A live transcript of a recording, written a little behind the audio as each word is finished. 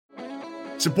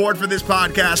Support for this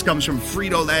podcast comes from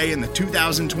Frito-Lay and the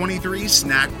 2023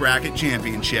 Snack Bracket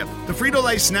Championship. The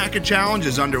Frito-Lay Snack-A Challenge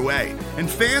is underway, and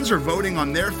fans are voting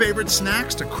on their favorite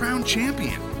snacks to crown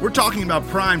champion. We're talking about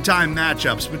prime-time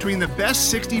matchups between the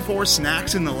best 64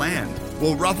 snacks in the land.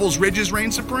 Will Ruffles Ridges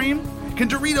reign supreme? Can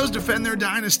Doritos defend their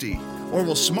dynasty? Or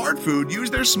will Smart Food use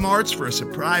their smarts for a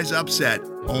surprise upset?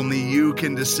 Only you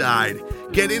can decide.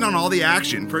 Get in on all the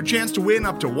action for a chance to win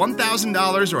up to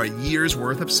 $1,000 or a year's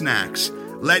worth of snacks.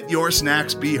 Let your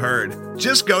snacks be heard.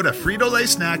 Just go to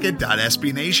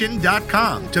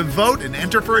fritolaysnacket.sbnation.com to vote and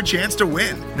enter for a chance to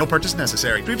win. No purchase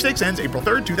necessary. Sweepstakes ends April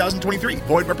 3rd, 2023.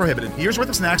 Void where prohibited. Year's worth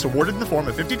of snacks awarded in the form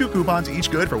of 52 coupons, each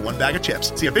good for one bag of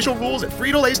chips. See official rules at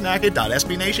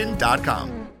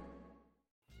fritolaysnacket.sbnation.com.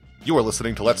 You are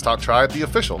listening to Let's Talk Tribe, the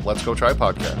official Let's Go Tribe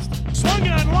podcast. Swung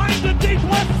on, line to deep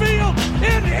left field.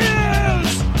 It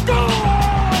is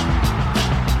gone!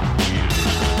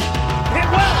 Hit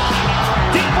well.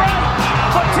 Deep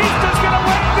right. Batista's going to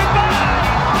wave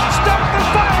goodbye. Start the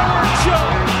fireworks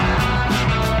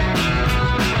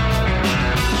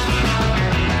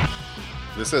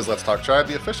show. This is Let's Talk Tribe,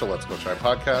 the official Let's Go Tribe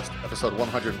podcast, episode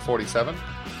 147.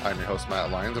 I'm your host, Matt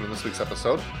Lyons, and in this week's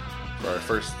episode, for our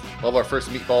first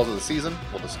meatballs of the season,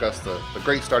 we'll discuss the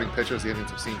great starting pitchers the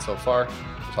Indians have seen so far.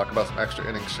 We'll talk about some extra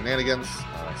innings shenanigans,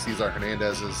 Cesar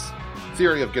Hernandez's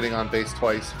theory of getting on base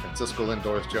twice, Francisco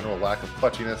Lindor's general lack of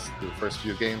clutchiness through the first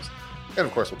few games, and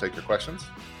of course we'll take your questions.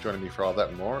 Joining me for all that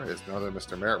and more is none other than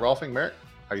Mr. Merritt Rolfing. Merritt,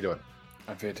 how you doing?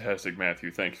 I'm fantastic,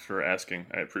 Matthew. Thanks for asking.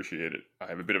 I appreciate it. I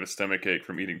have a bit of a stomach ache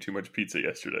from eating too much pizza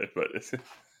yesterday, but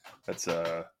that's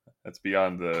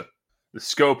beyond the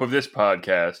scope of this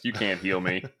podcast. You can't heal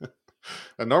me.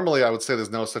 And normally I would say there's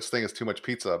no such thing as too much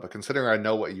pizza, but considering I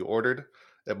know what you ordered,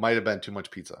 it might have been too much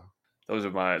pizza. Those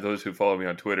who follow me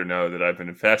on Twitter know that I've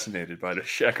been fascinated by the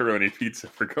shakaroni pizza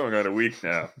for going on a week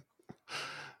now.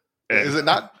 And Is it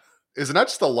not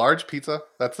just a large pizza?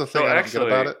 That's the thing I don't get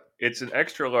about it. It's an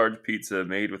extra large pizza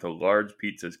made with a large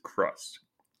pizza's crust.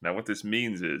 Now what this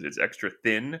means is it's extra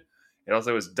thin. It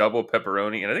also has double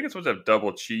pepperoni, and I think it's supposed to have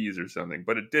double cheese or something,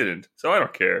 but it didn't, so I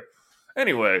don't care.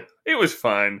 Anyway, it was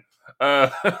fine.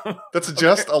 That's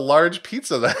just a large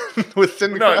pizza then with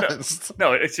thin crust.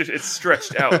 No, it's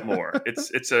stretched out more. It's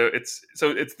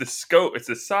the scope. It's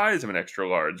the size of an extra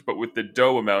large, but with the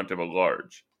dough amount of a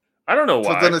large. I don't know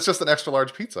why. So then it's just an extra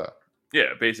large pizza.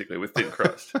 Yeah, basically with thin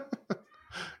crust.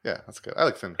 Yeah, that's good. I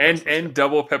like thin crust. And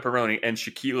double pepperoni and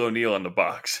Shaquille O'Neal on the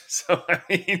box. So I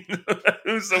mean,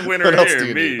 who's the winner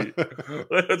here? Me.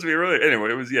 Let's be really. Anyway,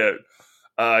 it was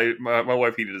my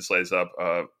wife heated a slice up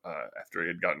after it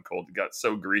had gotten cold. It got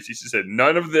so greasy. She said,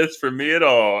 "None of this for me at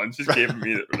all," and just gave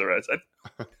me the rest.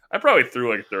 I probably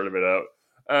threw like a third of it out.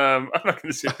 I'm not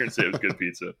going to sit here and say it was good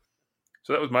pizza.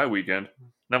 So that was my weekend.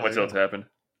 Not much else happened.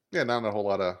 Yeah, not a whole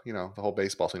lot of the whole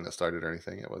baseball thing that started or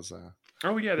anything. It was.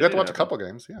 Oh yeah, we got to watch a couple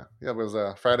games. Yeah, it was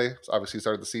Friday. Obviously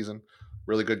started the season.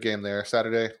 Really good game there.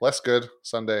 Saturday, less good.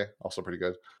 Sunday, also pretty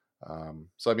good.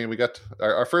 So I mean, we got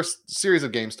our first series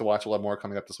of games to watch. We'll have more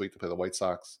coming up this week to play the White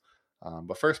Sox.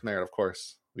 But first, Merritt, of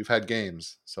course, we've had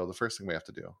games. So the first thing we have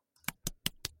to do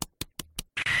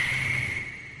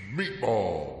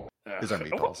is our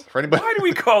meatballs. For anybody, why do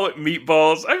we call it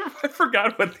meatballs? I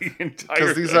forgot what the entire.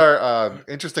 Because these are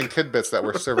interesting tidbits that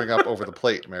we're serving up over the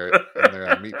plate, Merritt, and they're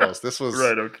meatballs. This was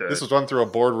right. Okay. This was run through a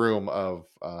boardroom of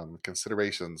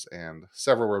considerations and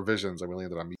several revisions, and we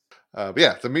landed on meat. But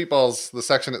yeah, the meatballs, the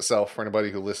section itself, for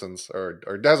anybody who listens or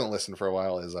doesn't listen for a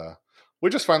while, is we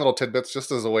just find little tidbits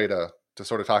just as a way to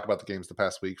sort of talk about the games the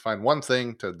past week. Find one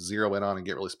thing to zero in on and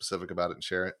get really specific about it and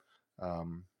share it.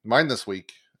 Mine this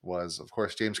week was, of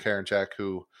course, James Karinchak,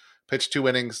 who pitched 2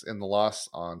 innings in the loss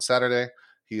on Saturday.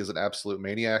 He is an absolute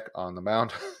maniac on the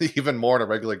mound, even more in a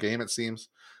regular game, it seems.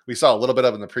 We saw a little bit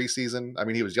of in the preseason. I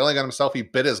mean, he was yelling at himself. He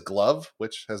bit his glove,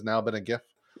 which has now been a GIF,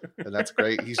 and that's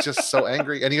great. He's just so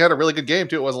angry. And he had a really good game,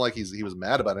 too. It wasn't like he was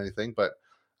mad about anything, but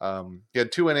he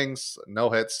had 2 innings,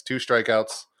 no hits, 2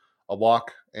 strikeouts, a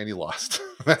walk, and he lost.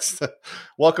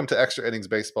 Welcome to extra innings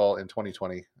baseball in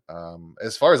 2020.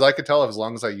 As far as I could tell, as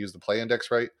long as I use the play index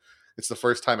right, it's the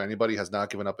first time anybody has not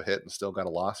given up a hit and still got a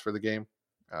loss for the game,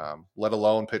 let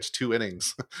alone pitch 2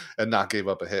 innings and not gave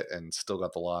up a hit and still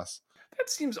got the loss. That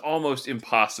seems almost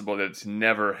impossible that it's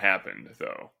never happened,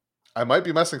 though. I might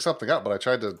be messing something up, but I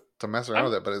tried to mess around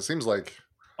with it, but it seems like...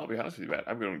 I'll be honest with you, Matt.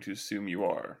 I'm going to assume you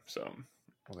are, so...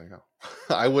 Well, there you go.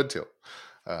 I would, too.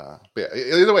 But yeah,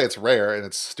 either way, it's rare and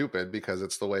it's stupid because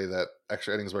it's the way that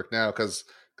extra innings work now. Because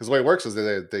the way it works is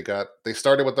they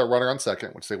started with their runner on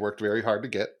second, which they worked very hard to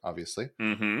get, obviously.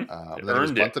 Mm-hmm. Then it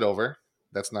was bunted over.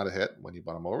 That's not a hit. When you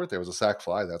bunt them over, there was a sac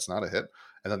fly. That's not a hit.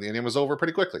 And then the inning was over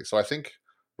pretty quickly. So I think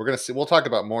we're going to see. We'll talk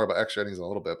about more about extra innings in a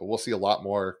little bit, but we'll see a lot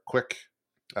more quick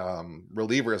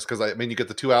relievers because you get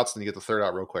the 2 outs and you get the 3rd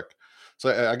out real quick. So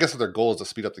I guess if their goal is to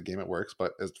speed up the game, it works.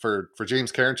 But for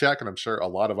James Karinchak, and I'm sure a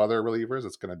lot of other relievers,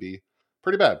 it's going to be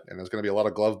pretty bad, and there's going to be a lot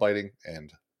of glove biting.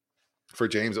 And for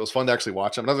James, it was fun to actually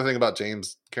watch him. Another thing about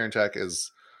James Karinchak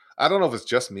is, I don't know if it's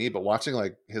just me, but watching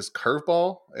like his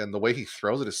curveball and the way he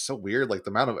throws it is so weird. Like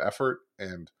the amount of effort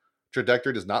and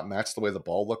trajectory does not match the way the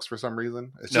ball looks for some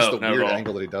reason. It's just the weird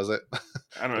angle that he does it.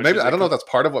 I don't know. Maybe I don't know if that's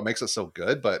part of what makes it so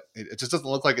good, but it just doesn't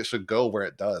look like it should go where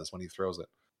it does when he throws it.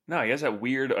 No, he has that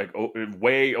weird, like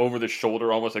way over the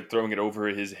shoulder, almost like throwing it over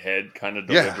his head kind of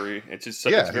delivery. It's just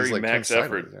it's very like max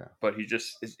effort, but he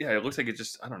just it looks like it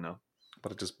just, I don't know.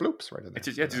 But it just bloops right in there. It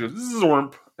just it goes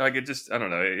zormp. Like it just, I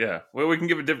don't know. Yeah. Well, we can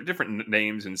give it different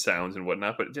names and sounds and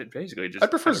whatnot, but basically, just I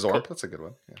prefer zormp. That's a good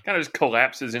one. Yeah. Kind of just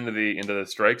collapses into the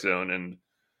strike zone, and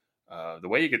the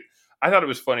way you could. I thought it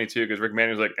was funny too because Rick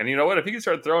Manning was like, and you know what? If he could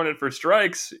start throwing it for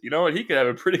strikes, you know what? He could have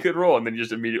a pretty good role, and then he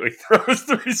just immediately throws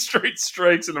 3 straight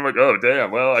strikes, and I'm like, oh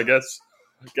damn. Well, I guess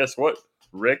what,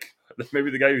 Rick?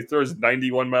 Maybe the guy who throws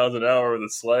 91 miles an hour with a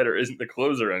slider isn't the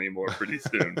closer anymore pretty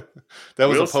soon. That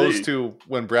was opposed to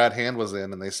when Brad Hand was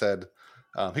in, and they said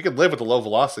he could live with the low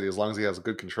velocity as long as he has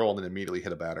good control and then immediately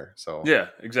hit a batter. So yeah,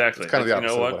 exactly. It's kind of the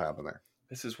opposite of what happened there.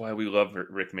 This is why we love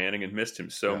Rick Manning and missed him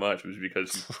so much, was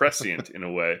because he's prescient in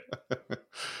a way.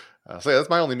 So yeah, that's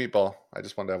my only meatball. I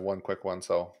just wanted to have one quick one.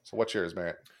 So what's yours,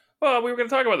 Merritt? Well, we were going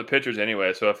to talk about the pitchers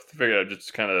anyway, so I figured I'd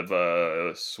just kind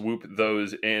of swoop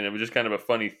those in. It was just kind of a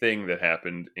funny thing that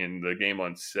happened in the game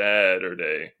on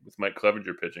Saturday with Mike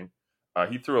Clevenger pitching.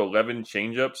 He threw 11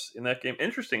 changeups in that game.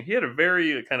 Interesting. He had a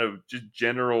very kind of just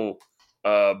general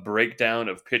breakdown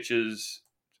of pitches.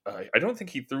 I don't think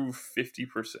he threw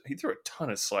 50%. He threw a ton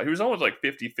of slide. He was almost like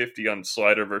 50-50 on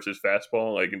slider versus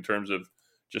fastball, like in terms of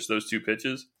just those 2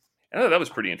 pitches. And I thought that was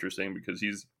pretty interesting because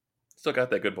he's still got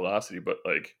that good velocity, but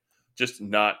like just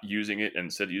not using it, and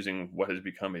instead using what has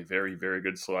become a very, very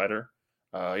good slider.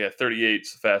 38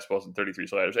 fastballs and 33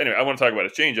 sliders. Anyway, I want to talk about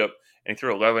his changeup, and he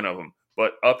threw 11 of them.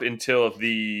 But up until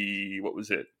the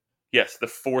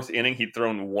 4th inning, he'd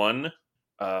thrown 1,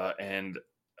 and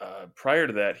prior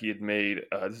to that, he had made,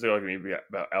 this is going to be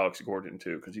about Alex Gordon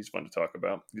too, because he's fun to talk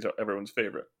about. He's everyone's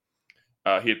favorite.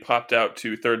 He had popped out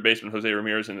to third baseman Jose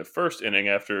Ramirez in the 1st inning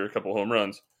after a couple home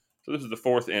runs. So this is the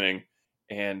 4th inning.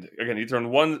 And again, he'd thrown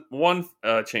one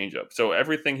changeup. So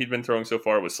everything he'd been throwing so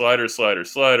far was sliders,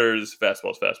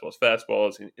 fastballs.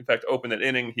 In fact, open that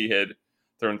inning, he had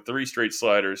thrown 3 straight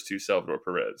sliders to Salvador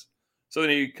Perez. So then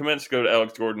he commenced to go to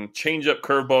Alex Gordon, changeup,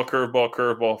 curveball,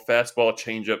 fastball,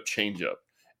 changeup.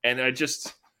 And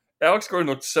Alex Gordon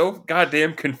looked so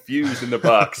goddamn confused in the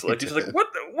box. Like he's like, what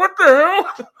the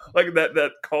hell? Like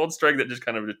that called strike that just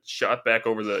kind of just shot back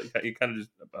over he kind of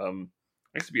just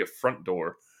used to be a front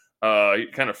door. He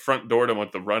kind of front doored him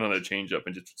with the run on the changeup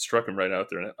and just struck him right out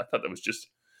there. And I thought that was just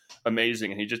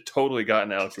amazing. And he just totally got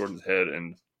in Alex Gordon's head,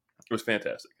 and it was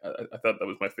fantastic. I thought that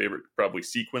was my favorite probably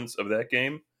sequence of that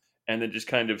game. And then just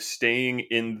kind of staying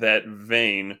in that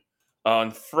vein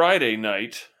on Friday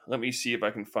night. Let me see if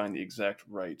I can find the exact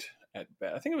right at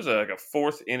bat. I think it was like a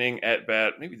 4th inning at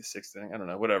bat, maybe the 6th inning. I don't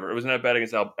know, whatever. It was an at bat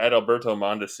against Alberto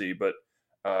Mondesi, but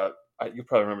you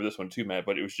probably remember this one too, Matt.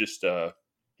 But it was just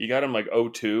he got him like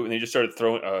 0-2, and he just started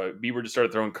throwing. Bieber just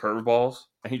started throwing curveballs,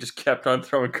 and he just kept on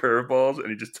throwing curveballs, and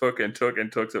he just took and took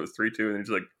and took. So it was 3-2, and he's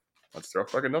like, let's throw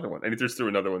another one, and he just threw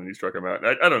another one, and he struck him out.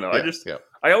 I don't know.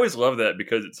 I always love that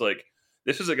because it's like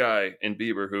this is a guy in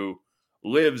Bieber who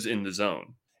lives in the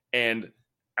zone, and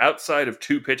outside of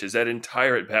 2 pitches, that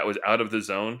entire at bat was out of the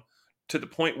zone to the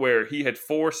point where he had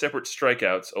 4 separate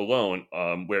strikeouts alone.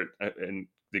 Where in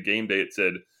the game day it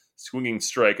said swinging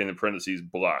strike in the parentheses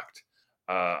blocked.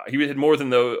 He had more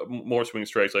swing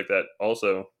strikes like that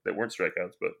also that weren't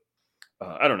strikeouts, but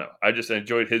I don't know. I just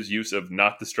enjoyed his use of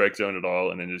not the strike zone at all,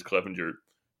 and then just Clevenger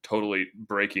totally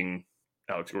breaking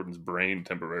Alex Gordon's brain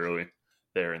temporarily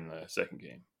there in the 2nd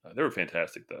game. They were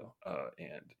fantastic though,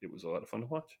 and it was a lot of fun to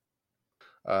watch.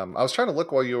 I was trying to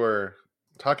look while you were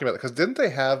talking about it, because didn't they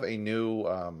have a new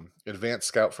advanced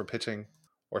scout for pitching,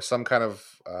 or some kind of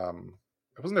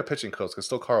it wasn't their pitching coach, it's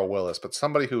still Carl Willis, but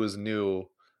somebody who was new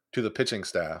to the pitching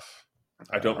staff.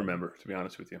 I don't remember, to be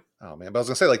honest with you. Oh man, but I was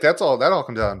gonna say, like, that all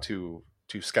comes down to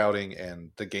scouting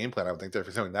and the game plan. I would think they're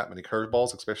throwing that many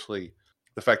curveballs, especially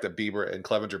the fact that Bieber and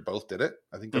Clevenger both did it.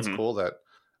 I think that's cool. That,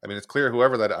 I mean, it's clear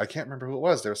whoever that, I can't remember who it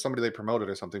was. There was somebody they promoted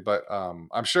or something, but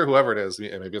I'm sure whoever it is,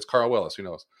 maybe it's Carl Willis, who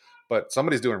knows? But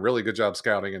somebody's doing a really good job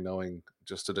scouting and knowing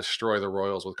just to destroy the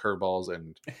Royals with curveballs,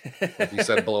 and like you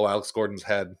said, below Alex Gordon's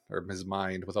head or his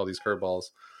mind with all these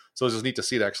curveballs. So it's just neat to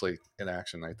see it actually in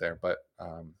action right there. But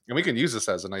and we can use this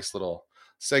as a nice little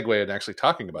segue in actually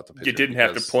talking about the pitcher. You didn't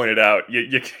have to point it out. You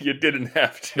didn't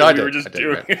have to. No, I we did. were just I did,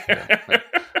 doing right.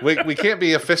 Yeah. We can't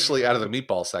be officially out of the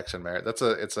meatball section, Merritt.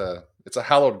 It's a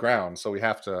hallowed ground, so we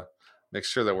have to make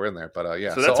sure that we're in there. But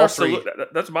yeah, so that's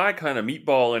that's my kind of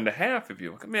meatball and a half. If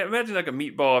you imagine like a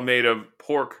meatball made of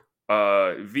pork,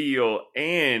 veal,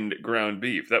 and ground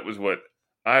beef. That was what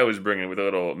I was bringing with a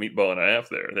little meatball and a half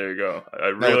there. There you go.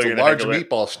 It's a large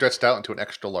meatball stretched out into an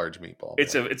extra large meatball.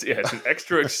 It's an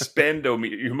extra expendo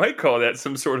meat. You might call that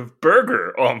some sort of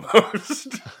burger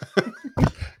almost.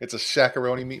 It's a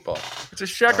shakaroni meatball. It's a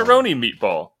shakaroni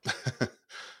meatball.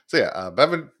 So yeah,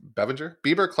 Bevinger,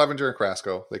 Bieber, Clevenger, and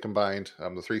Carrasco. They combined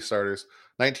the 3 starters,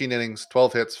 19 innings,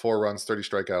 12 hits, 4 runs, 30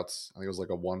 strikeouts. I think it was like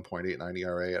a 1.89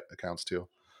 ERA at accounts too.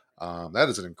 That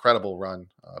is an incredible run.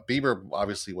 Bieber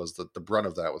obviously was the brunt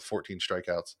of that with 14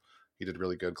 strikeouts. He did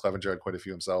really good. Clevenger had quite a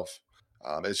few himself.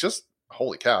 It's just,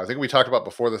 holy cow. I think we talked about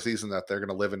before the season that they're going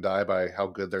to live and die by how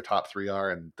good their top 3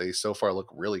 are, and they so far look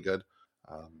really good.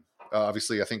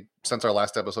 Obviously, I think since our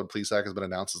last episode, Plesac has been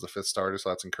announced as the 5th starter, so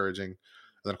that's encouraging.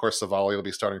 And then, of course, Savali will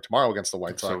be starting tomorrow against the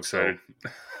White Sox. So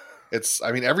it's,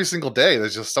 every single day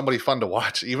there's just somebody fun to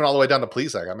watch, even all the way down to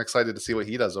Plesac. I'm excited to see what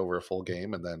he does over a full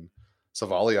game, and then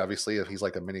Savali, obviously, if he's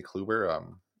like a mini Kluber.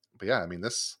 But yeah,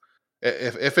 this,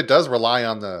 if it does rely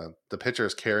on the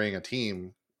pitchers carrying a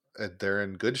team, they're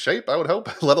in good shape, I would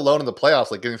hope, let alone in the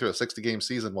playoffs, like getting through a 60-game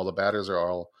season while the batters are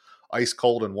all ice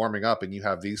cold and warming up, and you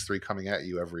have these 3 coming at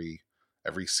you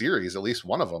every series, at least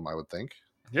one of them, I would think.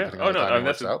 Yeah. Oh no,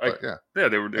 that's out, yeah.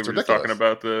 They were just talking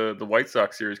about the White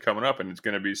Sox series coming up, and it's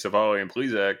going to be Savali and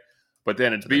Plesac, but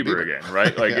then it's Bieber again,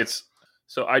 right? Like it's.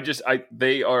 So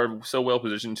they are so well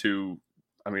positioned to,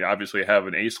 obviously have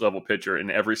an ace level pitcher in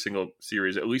every single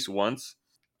series at least once,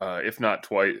 if not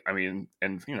twice. And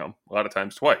a lot of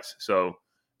times twice. So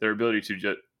their ability to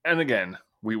just, and again,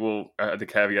 we will. The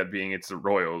caveat being it's the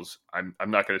Royals. I'm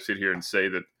not going to sit here and say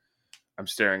that I'm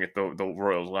staring at the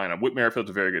Royals lineup. Whit Merrifield's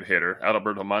a very good hitter.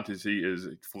 Adalberto Mondesi is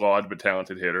a flawed but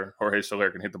talented hitter. Jorge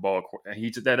Soler can hit the ball.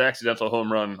 That accidental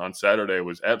home run on Saturday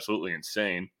was absolutely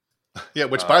insane. Yeah,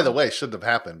 which, by the way, shouldn't have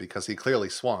happened because he clearly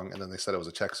swung, and then they said it was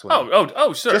a check swing.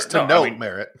 Oh, sure. Just to note,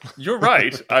 Merritt. You're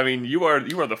right. You are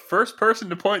the first person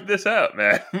to point this out,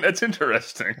 man. That's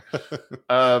interesting.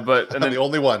 But I'm the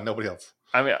only one, nobody else.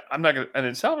 I'm not gonna. And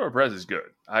then Salvador Perez is good.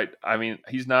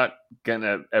 He's not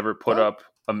gonna ever put up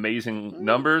amazing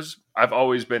numbers. I've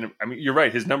always been. You're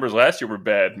right. His numbers last year were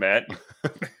bad, Matt.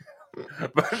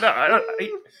 But no, I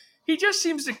don't. He just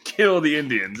seems to kill the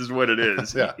Indians, is what it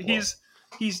is. Yeah,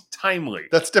 He's timely.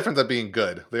 That's different than being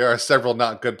good. There are several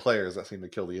not good players that seem to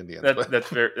kill the Indians.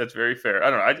 That's very fair. I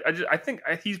don't know. I think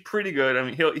he's pretty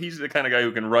good. He's the kind of guy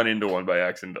who can run into one by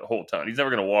accident a whole ton. He's never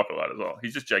going to walk a lot as well.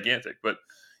 He's just gigantic. But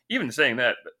even saying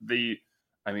that,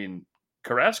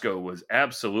 Carrasco was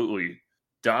absolutely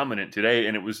dominant today,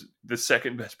 and it was the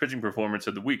second best pitching performance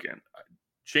of the weekend.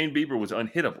 Shane Bieber was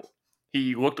unhittable.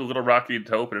 He looked a little rocky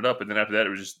to open it up, and then after that, it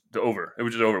was just over. It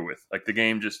was just over with. Like the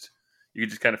game just. You could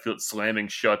just kind of feel it slamming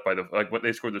shut by what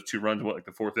they scored those 2 runs,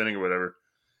 the 4th inning or whatever,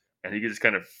 and you could just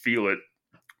kind of feel it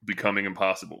becoming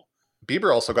impossible.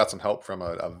 Bieber also got some help from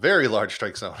a very large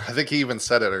strike zone. I think he even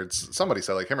said it, or somebody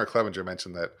said, like him or Clevenger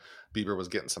mentioned that Bieber was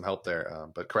getting some help there,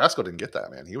 but Carrasco didn't get that,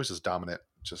 man. He was just dominant,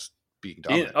 just being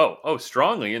dominant.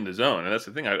 Strongly in the zone, and that's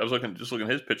the thing. I was looking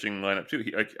at his pitching lineup too.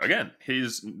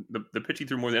 The pitch he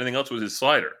threw more than anything else was his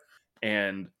slider,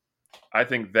 and I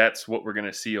think that's what we're going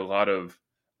to see a lot of.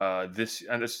 This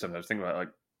is something I was thinking about, like,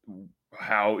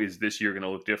 how is this year going to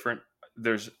look different?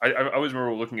 I always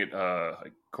remember looking at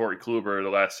Corey Kluber the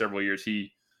last several years.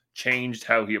 He changed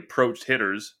how he approached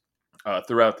hitters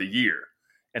throughout the year.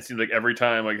 And it seemed like every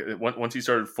time, once he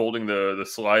started folding the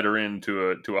slider in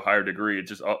to a higher degree, it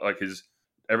just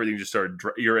everything just started.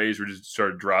 ERAs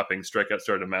started dropping, strikeouts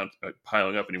started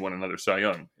piling up, and he won another Cy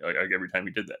Young every time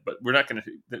he did that. But they're not going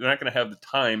to have the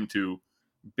time to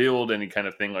build any kind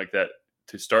of thing like that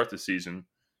to start the season,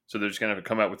 so they're just going to have to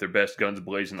come out with their best guns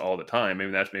blazing all the time.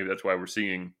 Maybe that's why we're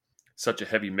seeing such a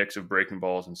heavy mix of breaking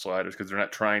balls and sliders, because they're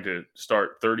not trying to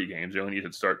start 30 games. They only need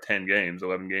to start 10 games,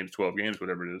 11 games, 12 games,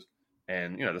 whatever it is.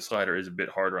 And the slider is a bit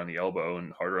harder on the elbow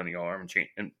and harder on the arm,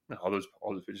 and all those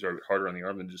pitches are a bit harder on the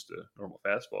arm than just a normal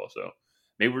fastball. So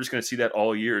maybe we're just going to see that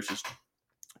all year. It's just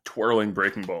twirling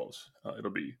breaking balls.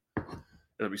 It'll be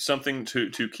something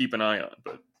to keep an eye on,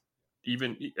 but.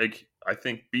 Even I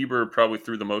think Bieber probably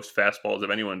threw the most fastballs of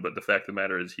anyone, but the fact of the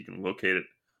matter is he can locate it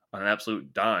on an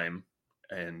absolute dime.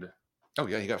 And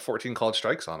he got 14 called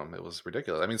strikes on him. It was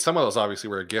ridiculous. Some of those obviously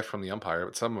were a gift from the umpire,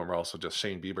 but some of them were also just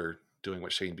Shane Bieber doing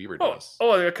what Shane Bieber Oh, does.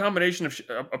 a combination of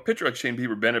a pitcher like Shane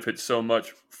Bieber benefits so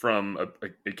much from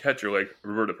a catcher like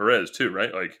Roberto Perez too,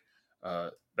 right? Like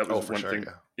that was for one sure, thing,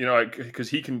 yeah. you know, because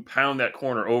he can pound that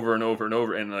corner over and over and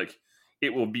over, and like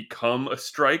it will become a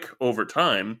strike over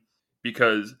time.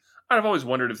 Because I've always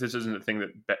wondered if this isn't a thing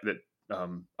that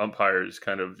umpires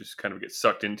kind of get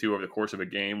sucked into over the course of a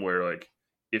game, where like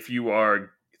if you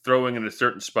are throwing in a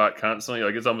certain spot constantly,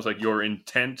 like it's almost like your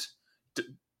intent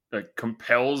like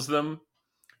compels them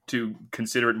to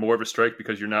consider it more of a strike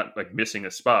because you're not like missing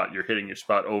a spot. You're hitting your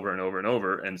spot over and over and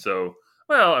over. And so,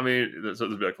 well, I mean, so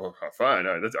they'll be like, well, fine.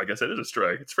 I guess it is a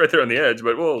strike. It's right there on the edge,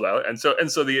 but we'll allow it. And so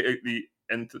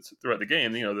throughout the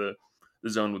game, you know, the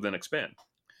zone would then expand.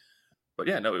 But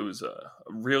yeah, no, it was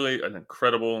really an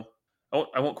incredible,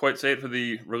 I won't quite say it for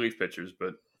the relief pitchers,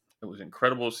 but it was an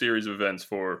incredible series of events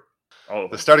for all of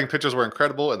them. The starting pitchers were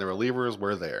incredible and the relievers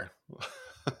were there.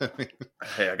 I mean,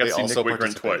 hey, I got to see Nick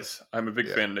Wickren twice. I'm a big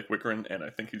fan of Nick Wickren, and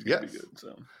I think he's going to be good.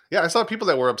 So yeah, I saw people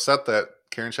that were upset that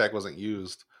Karinchak wasn't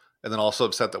used, and then also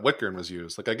upset that Wickren was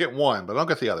used. Like, I get one, but I don't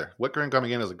get the other. Wickren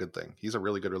coming in is a good thing. He's a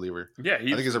really good reliever. Yeah, I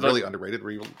think he's a really underrated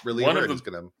reliever. He's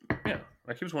gonna,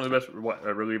 like he was one of the best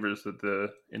relievers that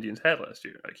the Indians had last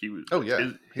year. Like he was. Oh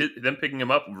yeah, them picking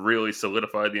him up really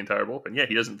solidified the entire bullpen. Yeah,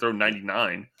 he doesn't throw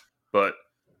 99, but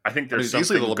I think there's something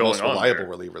easily the most reliable there.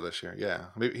 reliever this year. Yeah,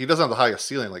 I mean, he doesn't have the highest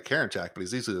ceiling like Karinchak, but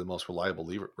he's easily the most reliable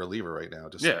reliever right now.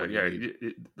 Just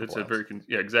that's a very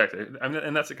exactly. I mean,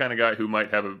 and that's the kind of guy who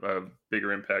might have a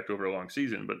bigger impact over a long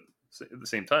season. But at the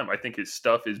same time, I think his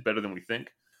stuff is better than we think.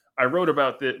 I wrote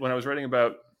about that when I was writing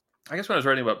about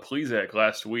Plesac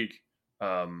last week.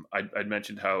 I'd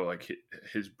mentioned how like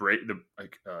his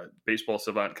Baseball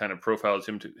Savant kind of profiles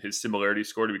him to his similarity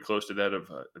score to be close to that of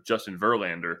Justin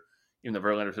Verlander. Even though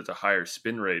Verlander sets a higher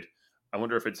spin rate, I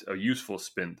wonder if it's a useful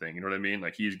spin thing. You know what I mean?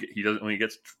 Like he doesn't when he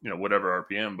gets whatever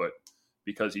RPM, but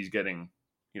because he's getting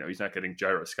he's not getting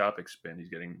gyroscopic spin,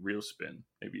 he's getting real spin.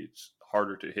 Maybe it's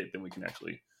harder to hit than we can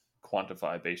actually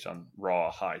quantify based on raw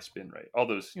high spin rate. All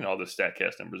those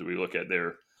StatCast numbers we look at,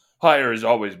 they're higher is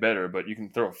always better, but you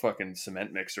can throw a fucking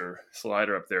cement mixer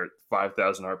slider up there at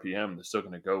 5,000 RPM. They're still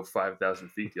going to go 5,000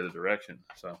 feet the other direction.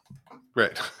 So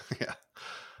right, yeah.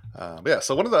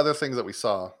 So one of the other things that we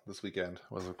saw this weekend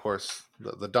was, of course,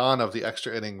 the dawn of the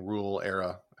extra inning rule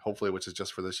era, hopefully, which is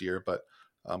just for this year. But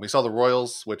we saw the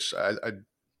Royals, which I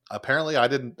apparently I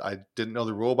didn't know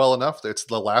the rule well enough. It's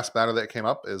the last batter that came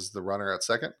up is the runner at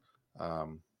second,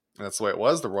 and that's the way it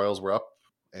was. The Royals were up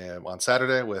on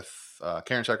Saturday with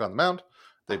Karinchak on the mound.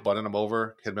 They butted him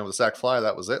over, hit him in with a sac fly.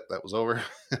 That was it. That was over.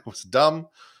 It was dumb.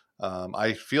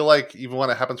 I feel like even when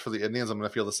it happens for the Indians, I'm going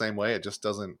to feel the same way. It just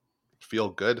doesn't feel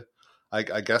good.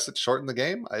 I guess it shortened the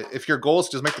game. If your goal is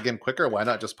to just make the game quicker, why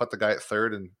not just put the guy at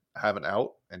third and have an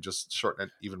out and just shorten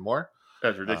it even more?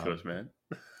 That's ridiculous, man.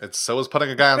 So is putting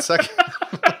a guy on second.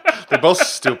 They're both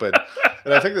stupid.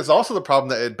 And I think there's also the problem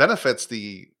that it benefits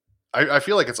I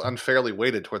feel like it's unfairly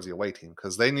weighted towards the away team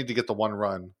because they need to get the one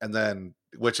run, and then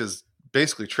which is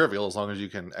basically trivial as long as you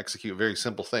can execute very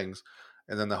simple things.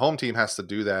 And then the home team has to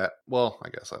do that. Well, I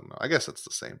don't know. I guess it's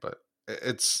the same, but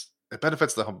it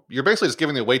benefits the home. You're basically just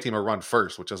giving the away team a run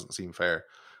first, which doesn't seem fair.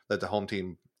 That the home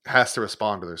team has to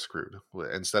respond or they're screwed.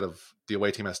 Instead of the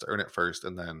away team has to earn it first,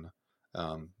 and then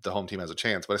the home team has a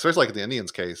chance. But especially like in the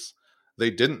Indians' case,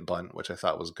 they didn't bunt, which I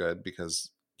thought was good because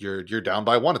you're down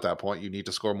by one at that point. You need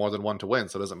to score more than one to win,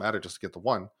 so it doesn't matter just to get the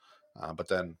one. But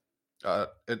then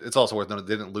it's also worth noting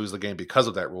they didn't lose the game because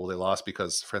of that rule. They lost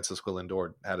because Francisco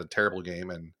Lindor had a terrible game,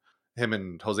 and him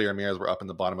and Jose Ramirez were up in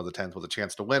the bottom of the 10th with a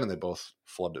chance to win, and they both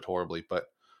flubbed it horribly. But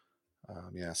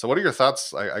so what are your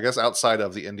thoughts, I guess, outside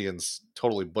of the Indians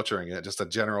totally butchering it, just a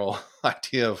general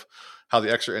idea of how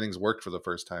the extra innings worked for the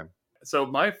first time? So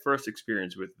my first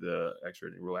experience with the extra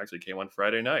inning rule actually came on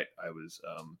Friday night. I was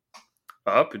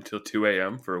up until 2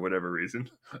 a.m. for whatever reason.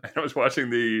 And I was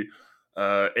watching the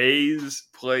A's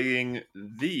playing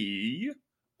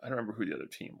I don't remember who the other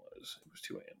team was. It was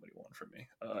 2 a.m. when he won for me.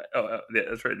 Yeah,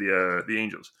 that's right. The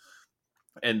Angels.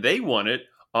 And they won it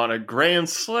on a grand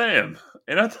slam.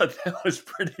 And I thought that was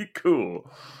pretty cool.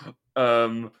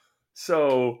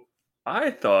 So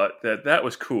I thought that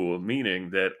was cool,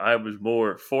 meaning that I was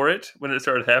more for it when it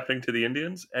started happening to the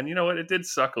Indians. And you know what? It did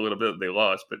suck a little bit that they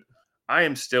lost, but I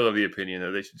am still of the opinion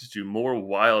that they should just do more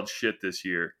wild shit this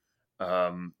year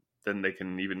than they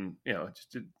can even,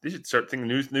 they should start thinking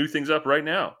new things up right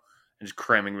now. and just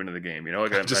cramming them into the game. You know,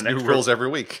 like just new rules every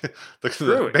week.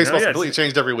 the baseball's completely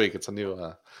changed every week. It's a new,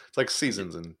 it's like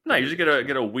seasons. And no, you just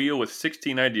get a wheel with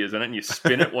 16 ideas on it, and you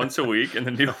spin it once a week, and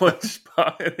the new one's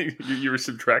you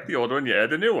subtract the old one, you add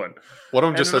the new one. One of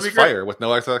them just says fire with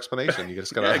no extra explanation. You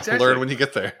just gotta learn when you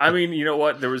get there. I mean, you know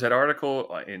what? There was that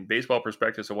article in Baseball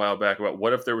Prospectus a while back about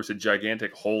what if there was a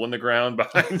gigantic hole in the ground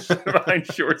behind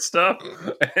shortstop,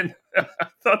 and I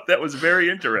thought that was very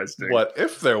interesting. What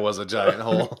if there was a giant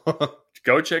hole?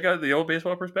 Go check out the old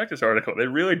Baseball Prospectus article. They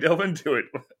really delve into it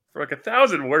for like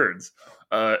 1,000 words.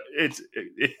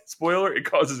 Spoiler, it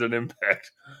causes an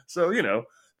impact. So, you know,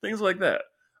 things like that.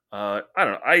 I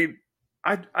don't know.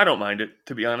 I don't mind it,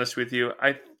 to be honest with you.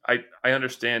 I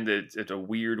understand that it's a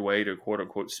weird way to quote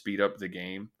unquote speed up the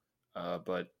game,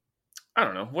 but I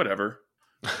don't know. Whatever.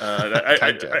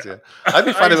 I'd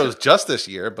be fine if it was just this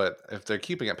year, but if they're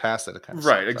keeping it past it, kind of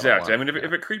right, exactly. I mean,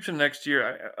 if it creeps in next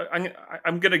year,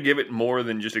 I'm gonna give it more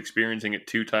than just experiencing it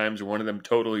 2 times. One of them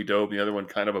totally dope, the other one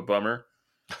kind of a bummer.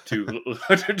 I'm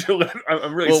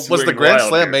really. Well, was the Grand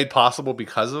Slam made possible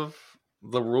because of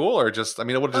the rule, or just? I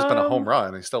mean, it would have just been a home run,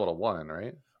 and he still would have won,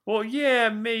 right? Well, yeah,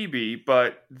 maybe,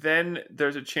 but then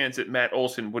there's a chance that Matt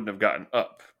Olson wouldn't have gotten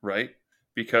up, right?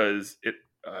 Because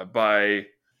by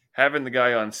having the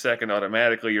guy on second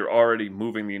automatically, you're already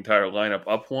moving the entire lineup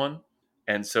up one.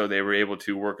 And so they were able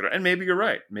to work it out. And maybe you're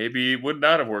right. Maybe it would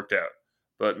not have worked out.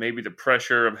 But maybe the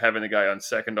pressure of having the guy on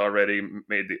second already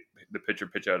made the pitcher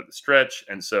pitch out of the stretch.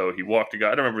 And so he walked a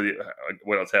guy. I don't remember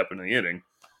what else happened in the inning.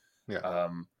 Yeah. I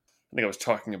think I was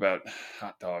talking about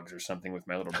hot dogs or something with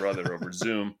my little brother over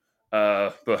Zoom.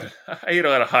 But I ate a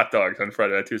lot of hot dogs on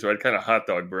Friday night too. So I had kind of hot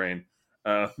dog brain.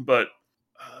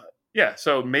 Yeah,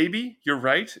 so maybe you're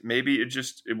right. Maybe it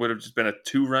would have just been a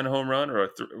 2-run home run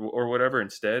or whatever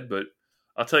instead. But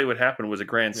I'll tell you what happened was a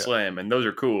grand slam, and those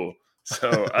are cool.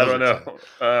 So I don't know.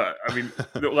 I mean,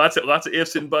 lots of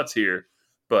ifs and buts here.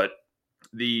 But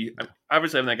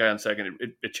obviously having that guy on second,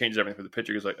 it changes everything for the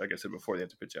pitcher because, like I said before, they have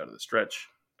to pitch out of the stretch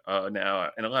now,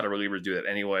 and a lot of relievers do that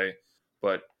anyway.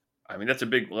 But I mean, that's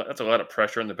a lot of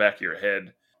pressure on the back of your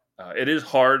head. It is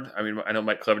hard. I mean, I know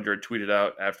Mike Clevenger tweeted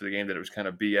out after the game that it was kind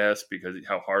of BS because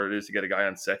how hard it is to get a guy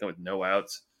on second with no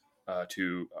outs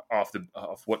off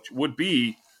what would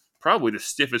be probably the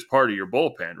stiffest part of your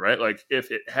bullpen, right? Like if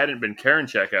it hadn't been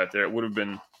Karinchak out there, it would have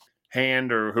been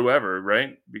Hand or whoever,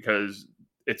 right? Because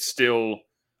it's still.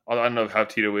 I don't know how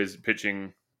Tito is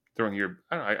pitching, throwing your.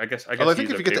 I don't know. I guess. Well, I think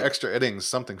if you get to extra innings,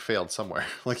 something failed somewhere.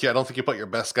 Like, I don't think you put your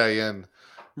best guy in.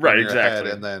 Right, exactly.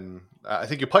 Head, and then I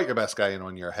think you put your best guy in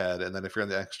on your head, and then if you're in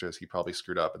the extras, he probably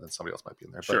screwed up, and then somebody else might be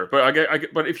in there. Sure, but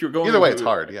but if you're going either way, it's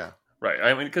hard. Yeah, right.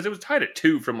 I mean, because it was tied at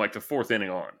 2 from like the 4th inning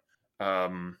on.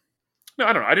 No,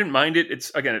 I don't know. I didn't mind it. It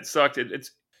sucked.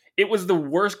 It was the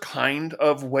worst kind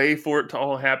of way for it to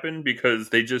all happen because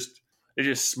they just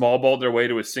small balled their way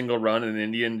to a single run, and the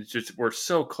Indians just were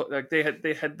so close. Like they had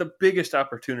the biggest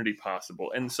opportunity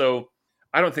possible, and so.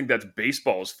 I don't think that's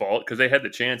baseball's fault because they had the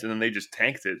chance and then they just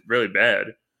tanked it really bad.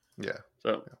 Yeah.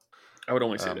 So I would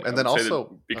only say that. And then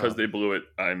also because they blew it,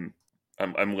 I'm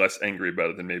less angry about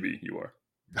it than maybe you are.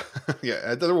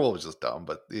 Yeah, the rule was just dumb,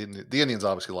 but the Indians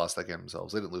obviously lost that game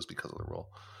themselves. They didn't lose because of the rule.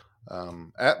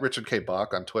 At Richard K.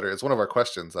 Bach on Twitter, it's one of our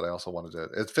questions that I also wanted to.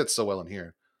 It fits so well in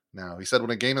here. Now he said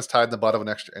when a game is tied in the bottom of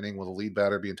an extra inning, will the lead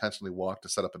batter be intentionally walked to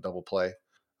set up a double play?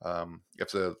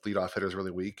 If the leadoff hitter is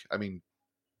really weak, I mean.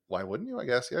 Why wouldn't you? I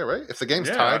guess. Yeah, right. If the game's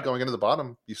tied going into the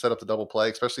bottom, you set up the double play,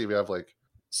 especially if you have like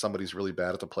somebody's really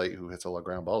bad at the plate who hits a lot of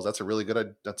ground balls. That's a really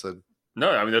good. No,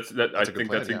 I mean I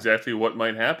think that's exactly what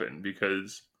might happen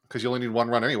because you only need 1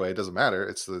 run anyway. It doesn't matter.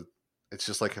 It's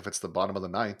just like if it's the bottom of the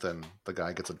 9th, then the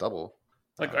guy gets a double.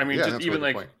 Like I mean, just even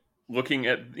really like looking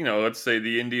at let's say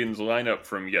the Indians lineup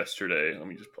from yesterday. I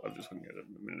was just looking at it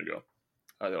a minute ago.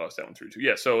 They lost that one 3-2.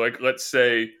 Yeah, so like let's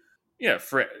say. Yeah,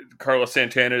 Carlos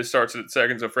Santana starts at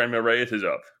second, so Franmil Reyes is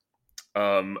up.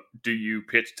 Do you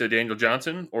pitch to Daniel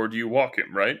Johnson, or do you walk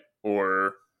him, right?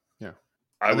 Or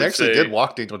they actually did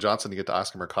walk Daniel Johnson to get to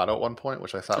Oscar Mercado at one point,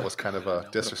 which I thought was kind of a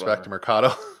disrespect to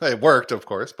Mercado. It worked, of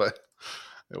course, but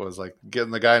it was like getting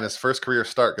the guy in his first career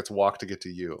start gets walked to get to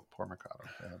you. Poor Mercado.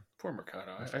 Yeah. Poor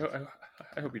Mercado.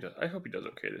 I hope he does. I hope he does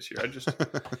okay this year.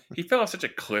 He fell off such a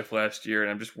cliff last year, and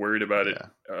I'm just worried about it.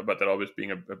 About that always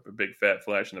being a big fat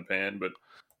flash in the pan. But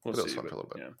we'll see. It was fun for a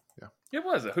little bit. Yeah, it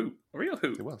was a hoop, a real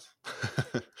hoop. It was.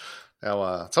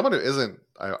 Now, someone who isn't,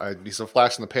 he's a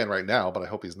flash in the pan right now, but I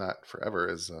hope he's not forever.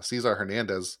 Is Cesar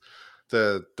Hernandez.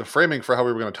 The framing for how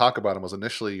we were going to talk about him was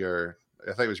initially I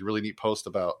think it was a really neat post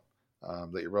about.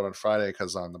 That you wrote on Friday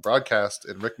because on the broadcast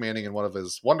and Rick Manning in one of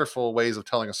his wonderful ways of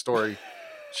telling a story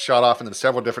shot off into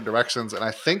several different directions. And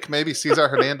I think maybe Cesar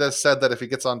Hernandez said that if he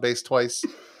gets on base twice,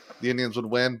 the Indians would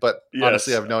win. But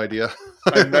honestly, I have no idea.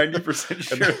 I'm 90%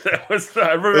 sure that was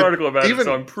I wrote an article about it,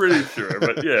 so I'm pretty sure.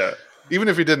 But yeah. Even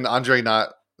if he didn't, Andre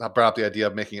not brought up the idea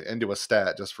of making it into a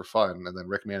stat just for fun. And then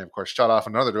Rick Manning, of course, shot off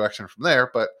in another direction from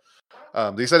there. But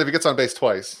he said if he gets on base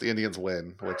twice, the Indians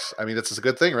win, which, I mean, it's a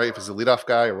good thing, right? If he's a leadoff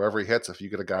guy or wherever he hits, if you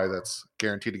get a guy that's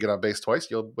guaranteed to get on base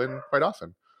twice, you'll win quite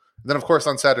often. And then, of course,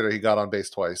 on Saturday, he got on base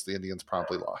twice. The Indians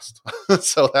promptly lost.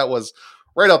 So that was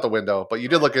right out the window. But you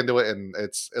did look into it, and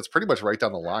it's pretty much right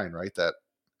down the line, right? That,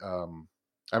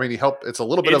 I mean, he helped. It's a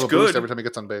little bit of a boost every time he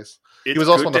gets on base. He was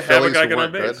also on the Phillies who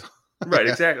weren't good. Right,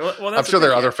 exactly. Well, I'm sure there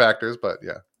are other factors, but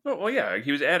yeah. Well, yeah,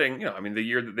 he was adding, I mean, the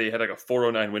year that they had like a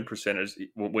 409 win percentage,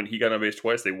 when he got on base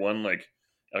twice, they won like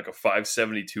a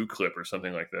 572 clip or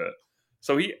something like that.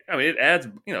 So it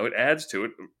adds to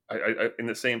it. I in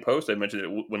the same post, I mentioned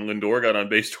that when Lindor got on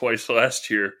base twice last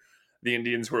year, the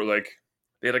Indians were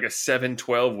they had like a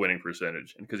 712 winning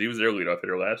percentage, and because he was their leadoff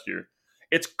hitter last year.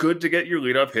 It's good to get your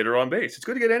leadoff hitter on base. It's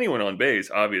good to get anyone on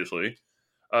base, obviously.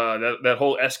 That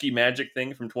whole Esky Magic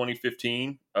thing from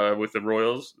 2015 with the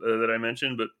Royals that I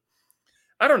mentioned, but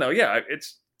I don't know. Yeah,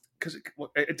 it's because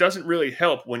it doesn't really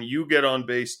help when you get on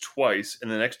base twice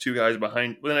and the next two guys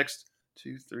behind, the next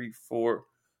 2, 3, 4,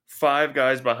 5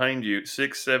 guys behind you,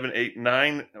 6, 7, 8,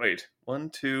 9. Wait, 1,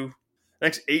 2.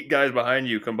 Next 8 guys behind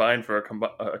you combined for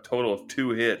a total of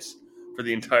 2 hits for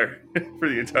the entire game.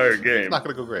 It's not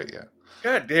going to go great, yeah.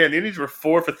 God damn, the Indians were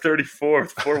 4 for 34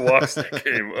 with 4 walks that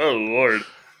game. Oh Lord.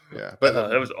 Yeah, but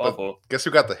that was awful. Guess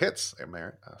who got the hits,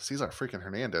 Merritt? Cesar freaking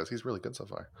Hernandez. He's really good so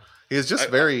far. He's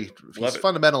just he's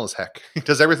fundamental as heck. He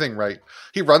does everything right.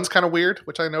 He runs kind of weird,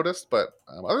 which I noticed, but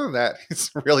other than that,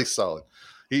 he's really solid.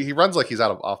 He runs like he's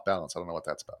off balance. I don't know what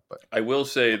that's about, but I will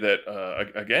say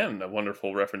that again, a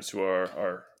wonderful reference to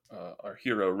our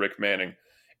hero Rick Manning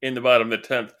in the bottom of the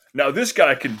 10th. Now this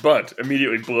guy can bunt.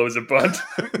 Immediately blows a bunt.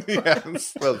 Yeah, that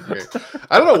was great.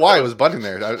 I don't know why he was bunting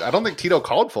there. I don't think Tito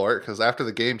called for it because after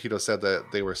the game, Tito said that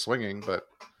they were swinging. But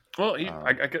he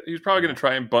was probably going to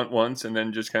try and bunt once and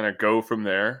then just kind of go from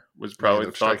there. Was probably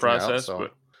the thought process.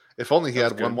 But if only he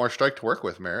had one more strike to work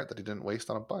with, Merritt, that he didn't waste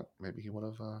on a bunt. Maybe he would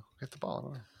have hit the ball. I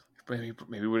don't know.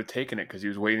 Maybe would have taken it because he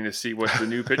was waiting to see what the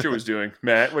new pitcher was doing.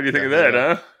 Matt, what do you think of that?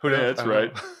 Huh? Who knows? Yeah, that's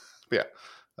right. Yeah.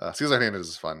 Cesar Hernandez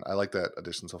is fun. I like that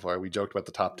addition so far. We joked about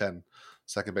the top 10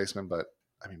 second baseman, but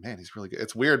I mean, man, he's really good.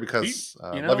 It's weird because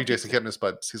love you, Jason Kipnis,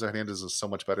 but Cesar Hernandez is so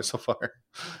much better so far.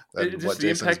 Just the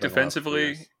impact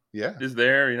defensively is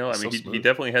there. I mean, he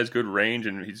definitely has good range,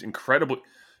 and he's incredible.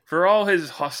 For all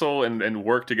his hustle and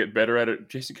work to get better at it,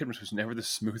 Jason Kipnis was never the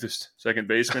smoothest second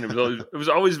baseman. It was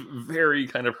always very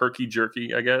kind of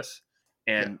herky-jerky, I guess.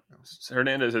 And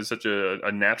Hernandez has such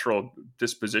a natural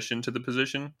disposition to the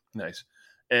position. Nice.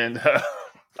 And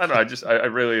I don't know. I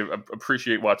really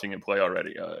appreciate watching him play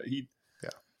already.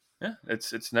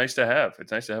 It's nice to have.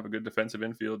 It's nice to have a good defensive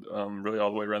infield, really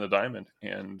all the way around the diamond,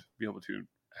 and be able to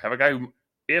have a guy who,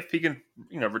 if he can,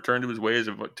 return to his ways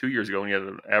of 2 years ago when he had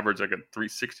an average like a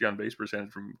 360 on base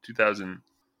percentage from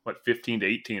 2015 to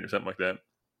 18 or something like that.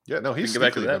 Yeah, no, he's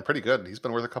been pretty good. He's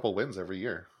been worth a couple wins every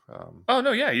year.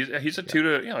 He's a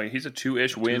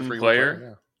 2-ish win player.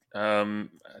 Yeah.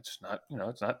 It's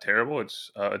not terrible.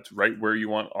 It's right where you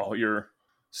want all your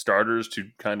starters to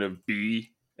kind of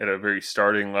be at a very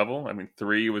starting level. I mean,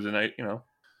 3 was a night,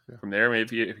 from there,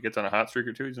 maybe if he gets on a hot streak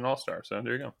or 2, he's an all-star. So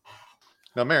there you go.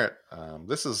 Now, Merritt,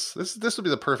 this would be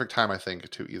the perfect time, I think,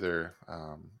 to either,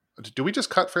 do we just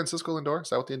cut Francisco Lindor? Is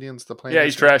that what the Indians, the plan? Yeah,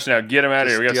 he's trash now. Get him out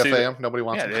of here. We got DFA him. Nobody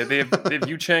wants him. Yeah, they have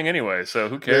Yu Chang anyway, so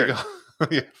who cares?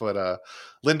 Yeah, but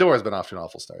Lindor has been off to an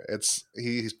awful start.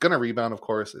 He's going to rebound, of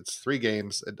course. It's 3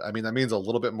 games. That means a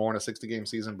little bit more in a 60-game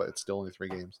season, but it's still only 3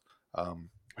 games.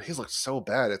 He's looked so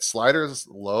bad. Its sliders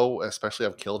low, especially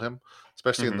have killed him.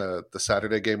 Especially in the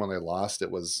Saturday game when they lost.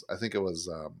 I think it was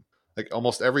like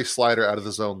almost every slider out of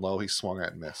the zone low he swung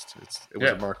at and missed. It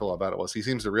was remarkable how bad it was. He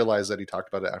seems to realize that. He talked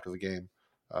about it after the game.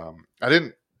 I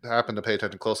didn't happen to pay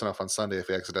attention close enough on Sunday if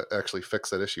he actually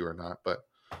fixed that issue or not, but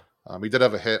he did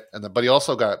have a hit, but he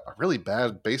also got a really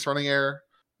bad base running error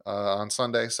on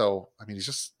Sunday. So I mean,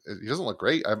 he doesn't look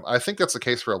great. I think that's the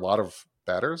case for a lot of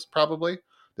batters. Probably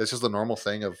that's just the normal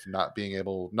thing of not in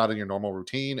your normal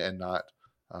routine, and not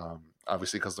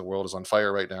obviously because the world is on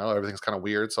fire right now. Everything's kind of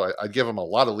weird. So I'd give him a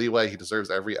lot of leeway. He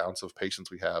deserves every ounce of patience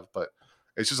we have. But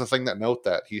it's just a thing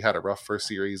that he had a rough first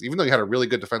series, even though he had a really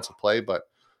good defensive play. But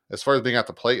as far as being at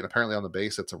the plate and apparently on the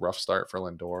base, it's a rough start for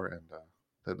Lindor,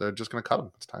 and they're just going to cut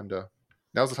him.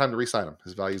 Now's the time to re-sign him.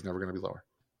 His value is never going to be lower.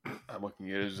 I'm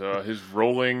looking at his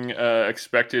rolling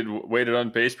expected weighted on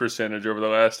base percentage over the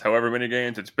last however many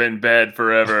games. It's been bad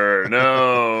forever.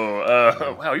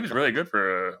 No, wow, he was really good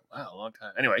for a long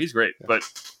time. Anyway, he's great, but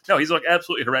no, he's like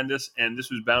absolutely horrendous, and this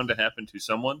was bound to happen to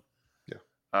someone. Yeah,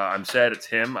 I'm sad it's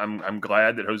him. I'm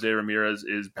glad that Jose Ramirez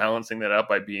is balancing that out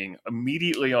by being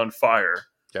immediately on fire.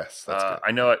 yes, that's good.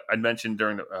 I know I mentioned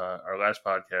during our last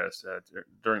podcast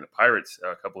during the Pirates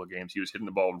a couple of games, he was hitting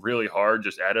the ball really hard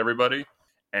just at everybody.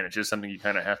 And it's just something you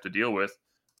kind of have to deal with.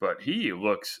 But he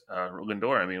looks,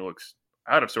 Lindor, I mean, looks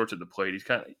out of sorts at the plate.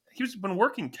 He's been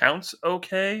working counts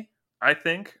okay, I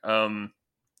think.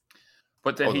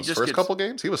 But then he just first couple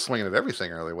games, he was swinging at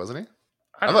everything early, wasn't he?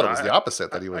 I know, thought it was the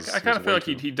opposite, that he was. I kind of feel like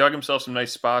he dug himself some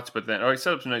nice spots, but then, he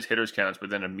set up some nice hitters counts, but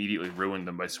then immediately ruined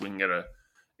them by swinging at a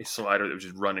slider that was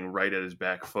just running right at his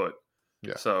back foot.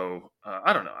 Yeah. So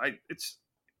I don't know. It's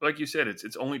like you said,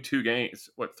 it's only 2 games,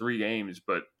 3 games,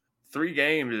 but 3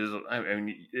 games is, I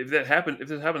mean, if this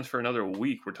happens for another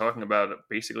week, we're talking about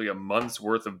basically a month's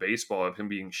worth of baseball of him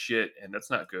being shit, and that's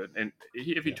not good. And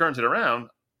if he turns it around,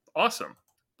 awesome.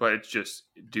 But it's just,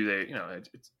 do they,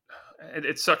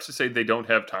 it sucks to say they don't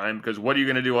have time, because what are you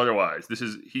going to do otherwise?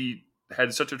 He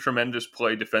had such a tremendous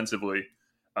play defensively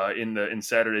in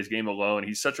Saturday's game alone.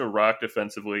 He's such a rock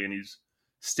defensively, and he's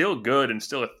still good, and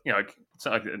still, it's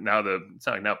not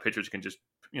like now pitchers can just,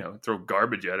 throw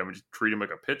garbage at him and just treat him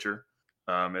like a pitcher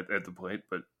at the plate.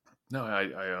 But no,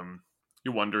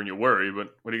 you wonder and you worry,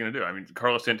 but what are you going to do? I mean,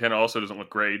 Carlos Santana also doesn't look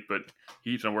great, but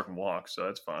he keeps on working walks, so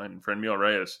that's fine. Franmil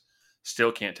Reyes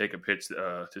still can't take a pitch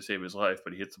to save his life,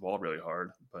 but he hits the ball really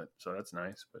hard, so that's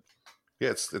nice. But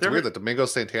yeah, it's weird that Domingo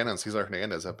Santana and Cesar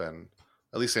Hernandez have been,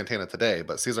 at least Santana today,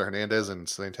 but Cesar Hernandez and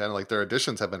Santana, like, their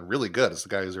additions have been really good. As the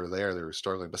guys who were there, they were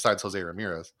struggling, besides Jose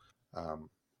Ramirez. But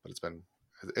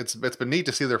it's been neat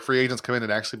to see their free agents come in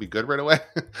and actually be good right away.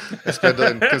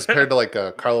 compared to like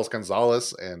Carlos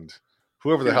Gonzalez and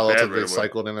whoever the hell else they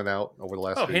cycled in and out over the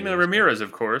last. Oh, Hanley Ramirez,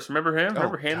 of course. Remember him?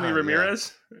 Remember Hanley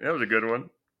Ramirez? Yeah. That was a good one.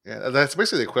 Yeah, that's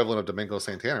basically the equivalent of Domingo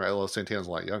Santana, right? Although Santana's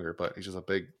a lot younger, but he's just a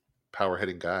big power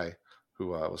hitting guy who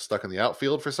was stuck in the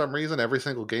outfield for some reason every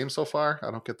single game so far.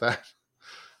 I don't get that.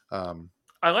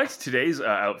 I liked today's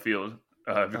outfield.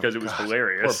 Because it was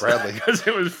hilarious. Poor Bradley. Because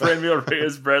it was Franmil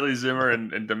Reyes, Bradley Zimmer,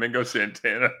 and Domingo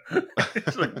Santana.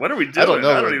 It's like, what are we doing? I don't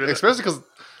know. Especially because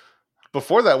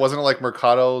before that, wasn't it like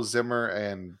Mercado, Zimmer,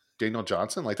 and Daniel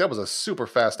Johnson? Like, that was a super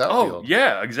fast outfield. Oh,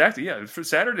 yeah, exactly. Yeah. For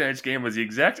Saturday night's game was the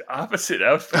exact opposite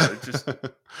outfield. It just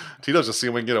Tito's just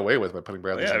seeing what we can get away with by putting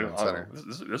Bradley Zimmer in center.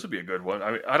 This would be a good one.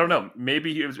 I mean, I don't know.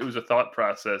 Maybe it was a thought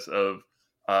process of,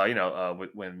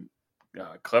 when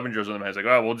Clevenger's on the man, like,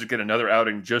 oh, we'll just get another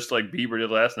outing just like Bieber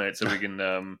did last night, so we can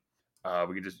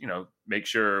just make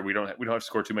sure we don't have to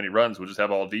score too many runs. We'll just have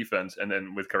all defense. And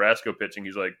then with Carrasco pitching,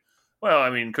 he's like, well, I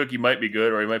mean, Cookie might be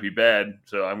good or he might be bad,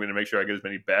 so I'm going to make sure I get as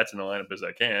many bats in the lineup as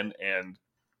I can. And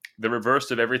the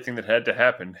reverse of everything that had to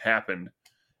happen happened,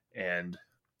 and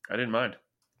I didn't mind.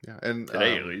 Yeah, and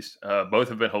today at least, both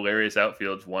have been hilarious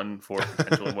outfields. One for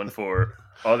potential, and one for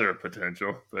other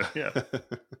potential. But yeah,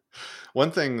 one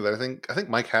thing that I think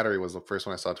Mike Hattery was the first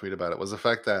one I saw tweet about it, was the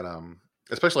fact that,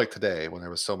 especially like today when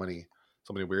there was so many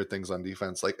weird things on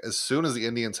defense. Like, as soon as the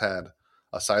Indians had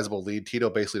a sizable lead, Tito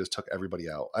basically just took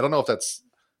everybody out. I don't know if that's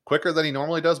quicker than he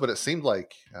normally does, but it seemed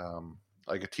like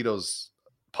Tito's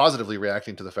positively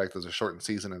reacting to the fact that it's a shortened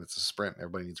season and it's a sprint. And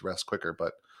everybody needs rest quicker,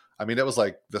 but. I mean, it was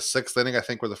like the 6th inning, I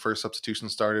think, where the first substitution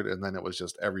started, and then it was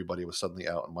just everybody was suddenly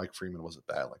out, and Mike Freeman wasn't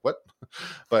bad. Like, what?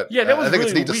 But yeah, that was I think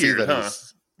really it's neat weird, to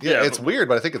see that huh? it's weird,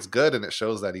 but I think it's good, and it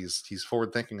shows that he's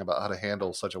forward thinking about how to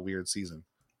handle such a weird season.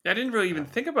 Yeah, I didn't really even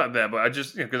think about that, but I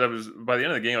just, because I was, by the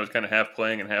end of the game, I was kind of half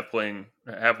playing,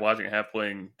 half watching, and half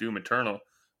playing Doom Eternal.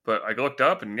 But I looked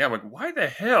up and I'm like, why the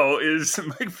hell is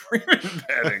Mike Freeman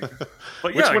batting?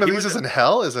 But Which one of these is in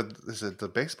hell? Is it the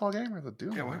baseball game or the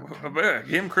Doom? Yeah,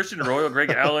 him, Christian Arroyo, Greg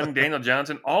Allen, Daniel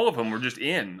Johnson, all of them were just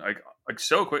in like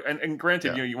so quick. And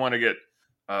granted, you want to get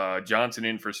Johnson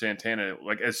in for Santana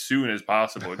like as soon as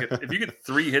possible. If you get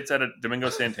 3 hits out of Domingo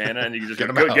Santana and you can just get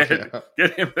him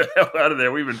the hell out of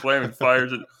there. We've been playing with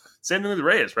fires. Same thing with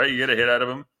Reyes, right? You get a hit out of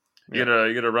him, you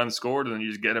get a run scored, and then you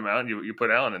just get him out and you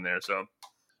put Allen in there. So.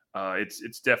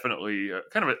 It's definitely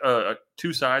kind of a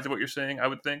 2 sides of what you're saying. I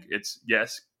would think it's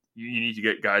yes, you need to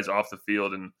get guys off the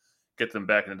field and get them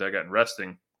back in the dugout and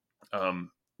resting,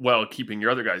 while keeping your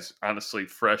other guys honestly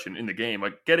fresh and in the game.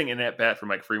 Like getting an at bat for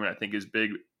Mike Freeman, I think is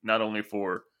big, not only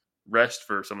for rest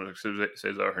for someone like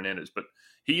Cesar Hernandez, but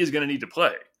he is going to need to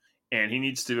play, and he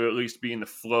needs to at least be in the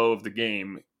flow of the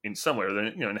game in some way,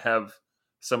 and have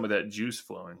some of that juice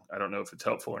flowing. I don't know if it's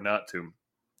helpful or not to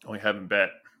only have him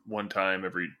bat one time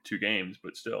every 2 games,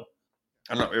 but still,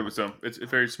 I don't know. It was it's a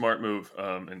very smart move,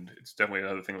 and it's definitely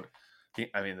another thing.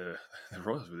 I mean, the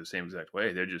Royals were the same exact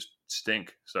way. They just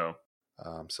stink. So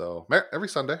every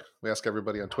Sunday we ask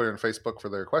everybody on Twitter and Facebook for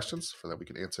their questions that we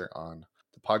can answer on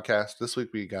the podcast. This week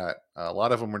we got a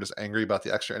lot of them were just angry about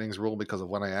the extra innings rule because of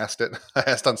when I asked it. I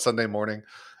asked on Sunday morning,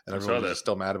 and everyone was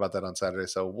still mad about that on Saturday.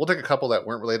 So we'll take a couple that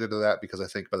weren't related to that, because I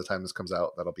think by the time this comes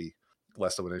out, that'll be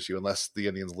less of an issue, unless the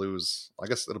Indians lose. I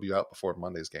guess it'll be out before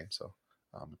Monday's game, so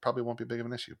it probably won't be big of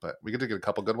an issue. But we get to get a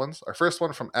couple good ones. Our first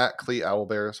one from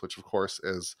 @CleOwlbears, which of course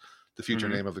is the future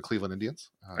name of the Cleveland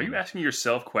Indians. Are you asking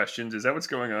yourself questions? Is that what's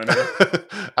going on here?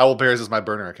 Owlbears is my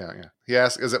burner account. Yeah. He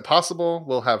asks, "Is it possible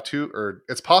we'll have two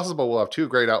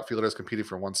great outfielders competing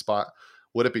for one spot?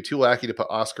 Would it be too wacky to put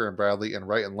Oscar and Bradley in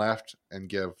right and left and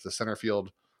give the center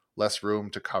field less room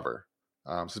to cover?"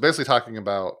 So basically talking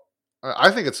about, I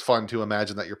think it's fun to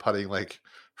imagine that you're putting like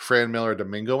Fran Miller,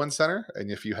 Domingo in center, and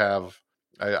if you have,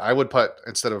 I would put,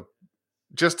 instead of,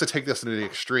 just to take this into the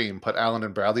extreme, put Allen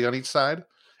and Bradley on each side,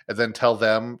 and then tell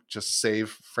them just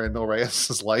save Franmil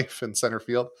Reyes' life in center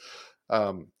field.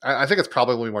 I think it's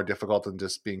probably more difficult than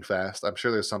just being fast. I'm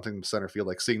sure there's something in center field,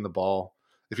 like seeing the ball.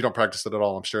 If you don't practice it at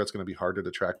all, I'm sure it's going to be harder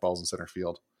to track balls in center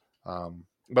field.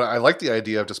 But I like the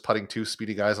idea of just putting 2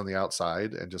 speedy guys on the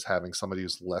outside and just having somebody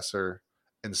who's lesser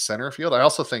in center field. I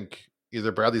also think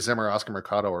either Bradley Zimmer or Oscar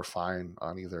Mercado are fine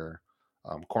on either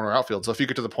corner outfield. So if you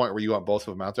get to the point where you want both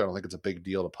of them out there, I don't think it's a big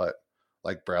deal to put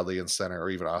like Bradley in center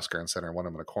or even Oscar in center and one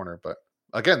of them in a corner. But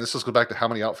again, this just goes back to how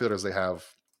many outfielders they have.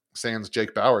 Sans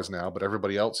Jake Bauers now, but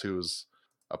everybody else who's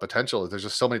a potential. There's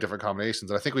just so many different combinations.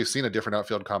 And I think we've seen a different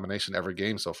outfield combination every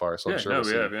game so far. So I'm sure we'll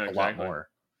see a lot more.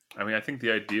 I mean, I think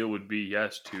the ideal would be,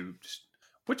 yes, to just,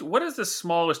 what is the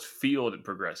smallest field at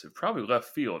Progressive? Probably left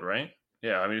field, right?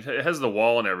 Yeah, I mean, it has the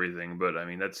wall and everything, but I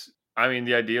mean,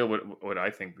 the ideal would I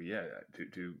think be,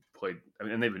 to play, I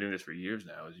mean, and they've been doing this for years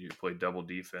now, is you play double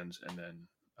defense and then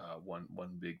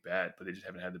one big bat, but they just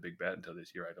haven't had the big bat until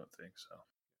this year, I don't think so.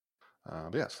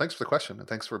 Yes, thanks for the question, and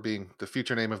thanks for being the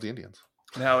future name of the Indians.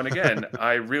 Now, and again,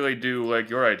 I really do like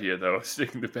your idea, though, of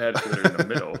sticking the bad hitter in the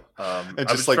middle. And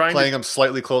just like playing them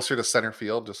slightly closer to center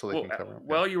field just so they can cover them.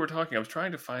 While you were talking, I was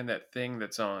trying to find that thing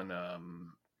that's on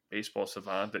Baseball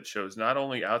Savant that shows not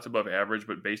only outs above average,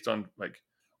 but based on like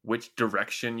which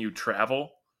direction you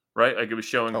travel, right? Like it was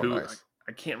showing Nice.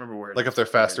 I can't remember where. Like if they're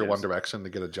faster one direction to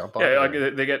get a jump on. Yeah, like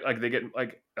they get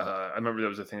I remember there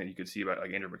was a thing that you could see about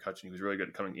like Andrew McCutcheon. He was really good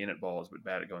at coming in at balls, but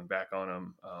bad at going back on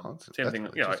them. Same thing.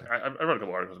 Really, I wrote a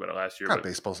couple articles about it last year. God,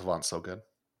 Baseball Savant's so good.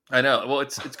 I know. Well,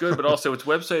 it's good, but also its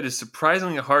website is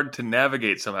surprisingly hard to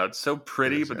navigate somehow. It's so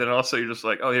pretty, but then also you're just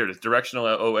like, oh, here it is, directional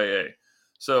OAA.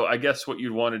 So I guess what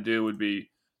you'd want to do would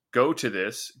be go to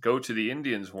the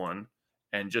Indians one,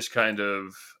 and just kind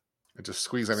of just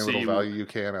squeeze any little value you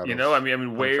can out. I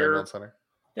mean, where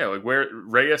where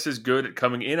Reyes is good at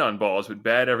coming in on balls, but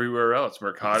bad everywhere else.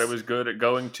 Mercado is good at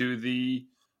going to the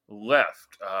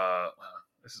left.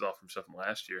 This is all from stuff from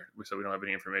last year, so we don't have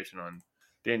any information on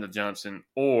Daniel Johnson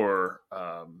or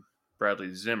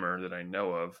Bradley Zimmer that I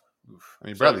know of. Oof. I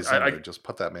mean, Bradley Zimmer, just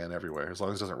put that man everywhere. As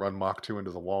long as he doesn't run Mach 2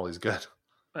 into the wall, he's good.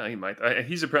 Well, he might.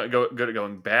 He's apparently good at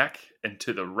going back and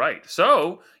to the right.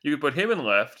 So you could put him in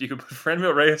left. You could put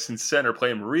Franmil Reyes in center,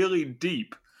 play him really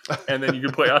deep. And then you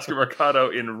could play Oscar Mercado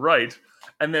in right.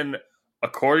 And then,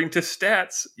 according to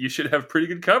stats, you should have pretty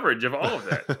good coverage of all of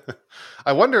that.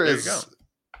 I wonder,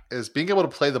 is being able to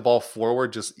play the ball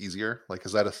forward just easier? Like,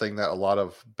 is that a thing that a lot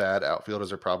of bad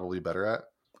outfielders are probably better at?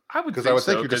 I would think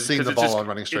you're just seeing the ball and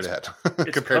running straight ahead.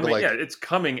 Compared to it's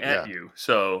coming at you.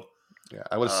 So... Yeah,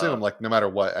 I would assume like no matter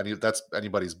what, that's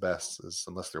anybody's best,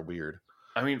 unless they're weird.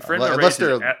 I mean, Franmil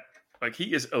Reyes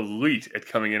he is elite at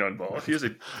coming in on balls. He has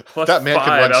a plus that man 5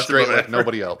 can run straight like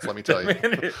nobody else. Let me tell you.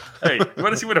 Hey, you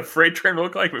want to see what a freight train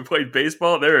looked like when we played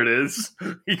baseball? There it is.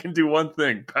 He can do one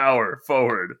thing: power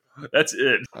forward. That's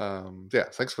it. Yeah,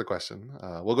 thanks for the question.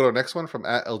 We'll go to the next one from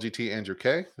 @LGT Andrew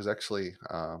K, who's actually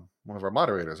one of our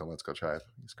moderators on Let's Go Tribe.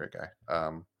 He's a great guy.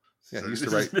 Yeah, he used to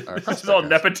write. This is all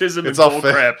nepotism and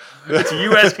bullcrap. It's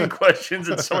you asking questions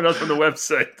and someone else from the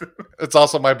website. It's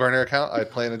also my burner account. I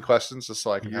planted questions just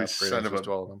so I can have great answers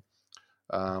to all of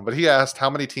them. But he asked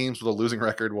how many teams with a losing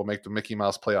record will make the Mickey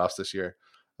Mouse playoffs this year,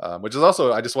 which is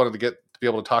also I just wanted to be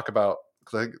able to talk about,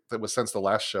 because I think that was since the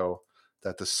last show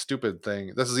that the stupid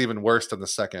thing. This is even worse than the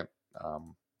second.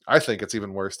 I think it's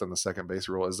even worse than the second base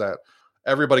rule. Is that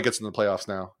everybody gets in the playoffs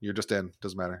now. You're just in.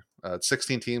 Doesn't matter. It's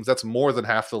 16 teams. That's more than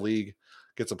half the league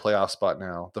gets a playoff spot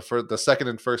now. The second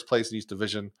and first place in each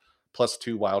division, plus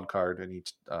 2 wild card in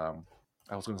each. I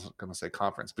was going to say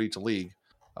conference, but each league,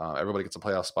 everybody gets a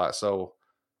playoff spot. So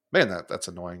Man, that's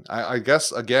annoying. I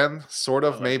guess, again, sort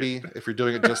of, maybe, if you're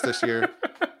doing it just this year.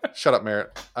 Shut up,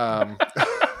 Merritt.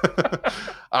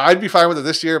 I'd be fine with it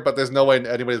this year, but there's no way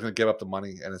anybody's going to give up the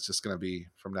money, and it's just going to be,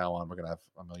 from now on, we're going to have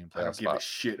a million playoff spots. I don't give a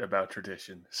shit about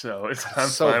tradition, so I'm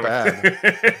so fine bad.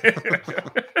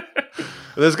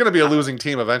 There's going to be a losing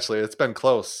team eventually. It's been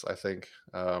close, I think.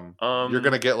 You're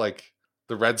going to get, like,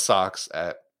 the Red Sox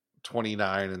at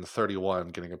 29 and 31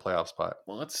 getting a playoff spot.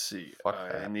 Well, let's see.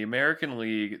 In the American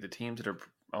League, the teams that are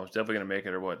almost definitely going to make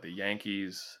it are what? The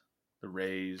Yankees, the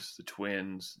Rays, the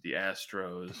Twins, the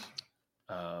Astros.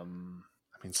 I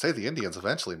mean, say the Indians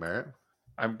eventually, Merritt.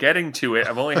 I'm getting to it.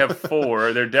 I've only have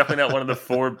 4. They're definitely not one of the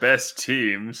 4 best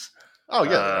teams. Oh,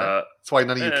 yeah. Right. That's why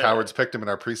none of you cowards picked them in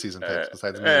our preseason picks,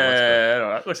 besides me.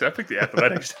 Listen, I picked the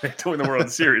Athletics to win the World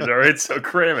Series, all right? So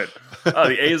cram it. Oh,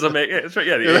 the A's will make it. That's right.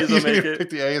 Yeah, the A's will make it. Pick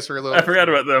the A's for a little. I forgot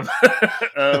about them.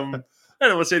 And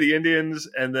then we'll say the Indians,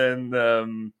 and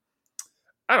then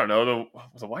I don't know,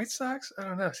 the White Sox? I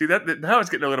don't know. See, that now it's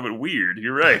getting a little bit weird.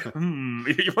 You're right.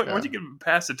 Once you get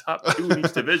past the top 2 in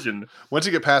each division. Once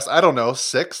you get past, I don't know,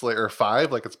 6 or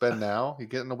 5 like it's been now, you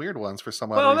get into weird ones for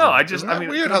some other reason. Well, no, I mean,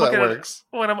 weird how that works.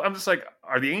 Well, I'm just like,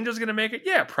 are the Angels going to make it?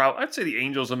 Yeah, probably. I'd say the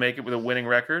Angels will make it with a winning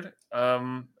record.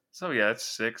 So, yeah, that's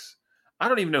 6. I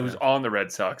don't even know who's on the Red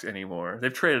Sox anymore.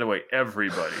 They've traded away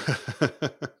everybody.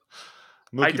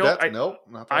 Mookie Betts? Nope.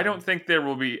 I don't think there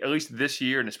will be, at least this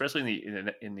year, and especially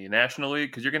in the National League,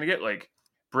 because you're going to get like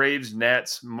Braves,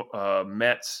 Nats,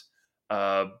 Mets,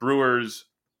 Brewers,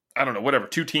 I don't know, whatever,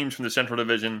 2 teams from the Central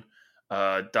Division,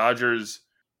 Dodgers.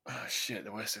 Oh, shit,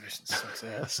 the West Division sucks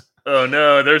ass. Oh,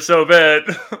 no, they're so bad.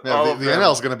 Yeah, the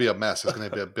NL is going to be a mess. There's going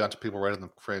to be a bunch of people right in the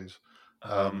fringe.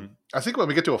 I think when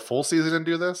we get to a full season and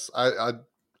do this, I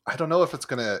don't know if it's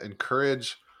going to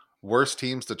encourage worse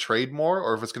teams to trade more,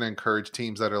 or if it's going to encourage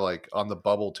teams that are like on the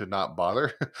bubble to not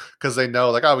bother because they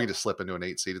know like, oh, we can just slip into an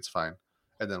 8 seed, it's fine,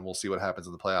 and then we'll see what happens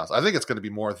in the playoffs. I think it's going to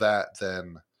be more that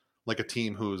than like a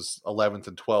team who's 11th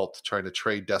and 12th trying to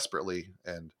trade desperately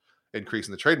and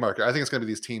increasing the trade market. I think it's going to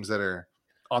be these teams that are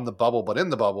on the bubble but in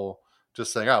the bubble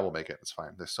just saying, oh, we'll make it, it's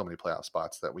fine, there's so many playoff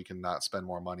spots that we can not spend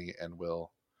more money and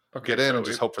we'll get in and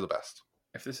just hope for the best.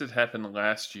 If this had happened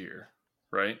last year,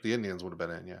 right, the Indians would have been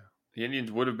in. Yeah, the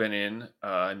Indians would have been in,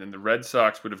 and then the Red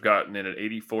Sox would have gotten in at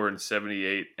 84 and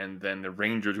 78, and then the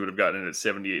Rangers would have gotten in at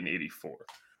 78 and 84.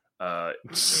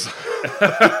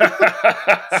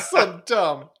 So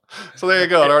dumb. So there you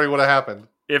go. It already would have happened.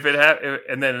 If it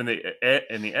and then in the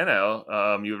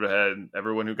NL, you would have had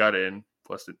everyone who got in,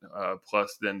 plus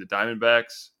then the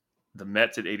Diamondbacks, the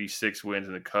Mets at 86 wins,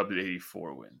 and the Cubs at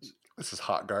 84 wins. This is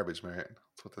hot garbage, man.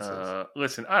 That's what this is.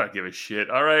 Listen, I don't give a shit.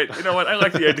 All right, you know what? I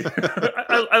like the idea.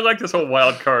 I like this whole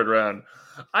wild card round.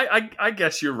 I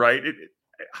guess you're right.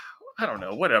 I don't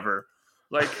know. Whatever.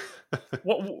 Like,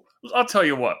 I'll tell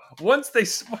you what. Once they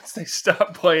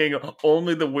stop playing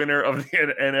only the winner of the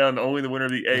NL and only the winner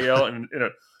of the AL and in a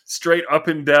straight up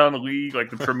and down league like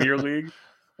the Premier League,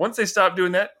 once they stop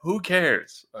doing that, who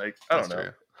cares? Like, I don't know.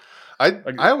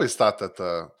 I always thought that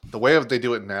the way they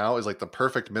do it now is like the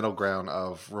perfect middle ground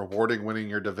of rewarding winning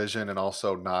your division and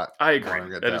also not. I agree.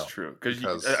 That is true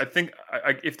because I think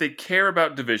if they care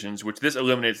about divisions, which this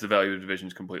eliminates the value of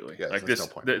divisions completely. Yeah, like this, no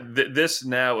point this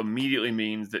now immediately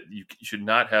means that you should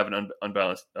not have an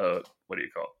unbalanced. What do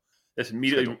you call it? This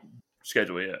immediately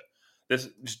schedule. Yeah, this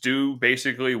just do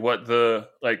basically what the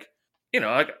like. You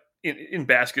know, like. In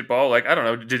basketball, like, I don't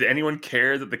know, did anyone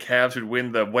care that the Cavs would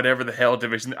win the whatever the hell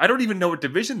division? I don't even know what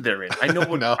division they're in. I know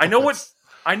what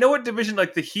I know what division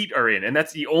like the Heat are in, and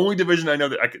that's the only division I know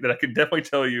that I can definitely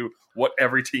tell you what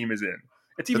every team is in.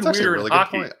 It's even weirder in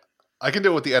hockey. I can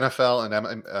do it with the NFL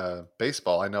and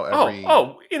baseball. I know every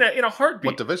in a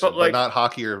heartbeat. What division, but not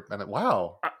hockey or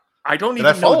wow. I don't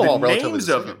even know the names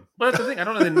of them. Well, that's the thing. I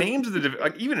don't know the names of the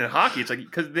like even in hockey. It's like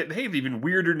because they have even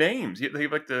weirder names. They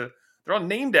have like they're all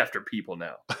named after people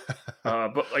now.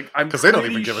 But like because they don't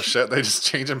even give a shit. They just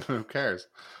change them. Who cares?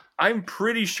 I'm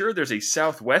pretty sure there's a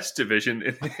Southwest division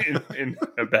in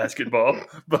basketball,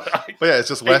 but yeah, it's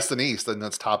just West and East, and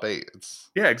that's top 8.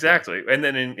 Yeah, exactly. And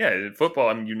then in football,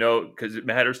 I mean, because it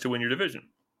matters to win your division.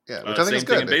 Yeah, which I think is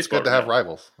good. It's good to have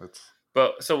rivals.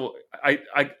 But so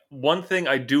I one thing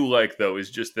I do like though is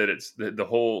just that it's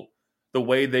the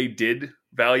way they did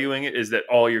valuing it is that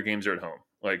all your games are at home.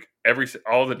 Like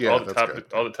all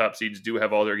the top seeds do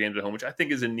have all their games at home, which I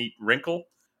think is a neat wrinkle.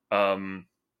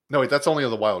 No, wait, that's only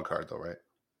the wild card though, right?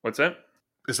 What's that?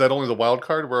 Is that only the wild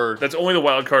card? That's only the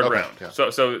wild card round. Yeah. So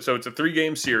it's a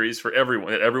 3-game series for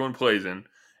everyone that everyone plays in,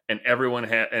 and everyone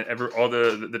all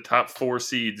the top 4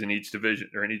 seeds in each division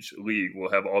or in each league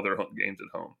will have all their home games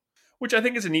at home. which I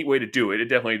think is a neat way to do it. It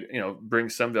definitely,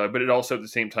 brings some value, but it also at the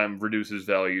same time reduces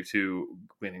value to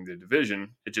winning the division.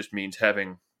 It just means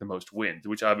having the most wins,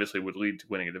 which obviously would lead to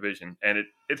winning a division. And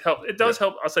it helps. It does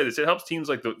help. I'll say this: it helps teams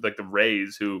like the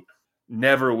Rays who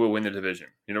never will win the division.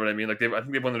 You know what I mean? Like I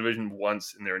think they've won the division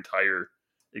once in their entire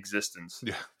existence.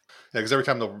 Yeah. Yeah, because every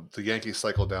time the Yankees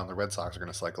cycle down, the Red Sox are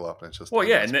going to cycle up, and it's just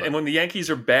and when the Yankees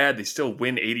are bad, they still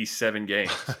win 87 games.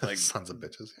 Like sons of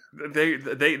bitches.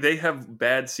 They have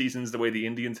bad seasons the way the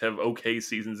Indians have okay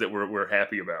seasons that we're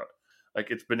happy about.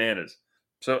 Like it's bananas.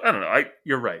 So I don't know.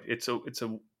 You're right. It's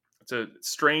a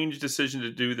strange decision to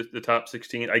do the top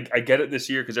 16. I get it this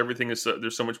year because everything is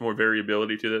there's so much more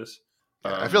variability to this.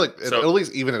 Yeah, I feel like it'll at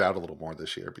least even it out a little more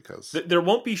this year because there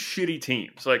won't be shitty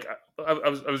teams. Like I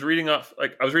was reading off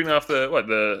the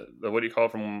what do you call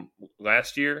it from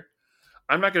last year.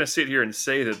 I'm not going to sit here and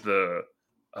say that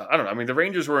I don't know. I mean, the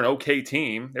Rangers were an okay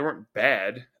team. They weren't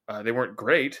bad. They weren't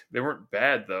great. They weren't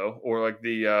bad though. Or like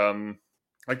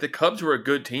the Cubs were a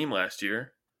good team last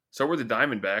year. So were the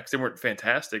Diamondbacks. They weren't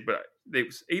fantastic, but they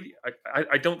was 80.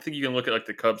 I don't think you can look at like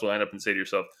the Cubs lineup and say to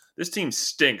yourself, this team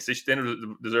stinks. They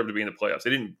deserve to be in the playoffs. They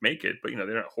didn't make it, but they're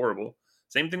not horrible.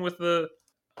 Same thing with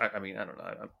I don't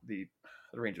know. The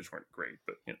Rangers weren't great,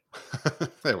 but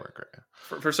they weren't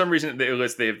great. For some reason, they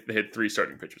had 3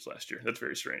 starting pitchers last year. That's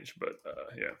very strange, but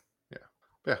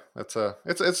yeah. That's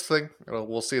it's a thing.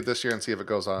 We'll see it this year and see if it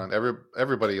goes on.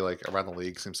 Everybody like around the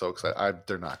league seems so excited.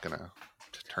 They're not gonna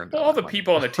turn down. All the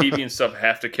people on the TV and stuff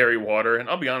have to carry water, and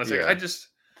I'll be honest, I just.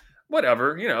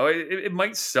 Whatever, it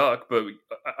might suck, but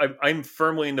I'm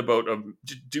firmly in the boat of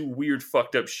just do weird,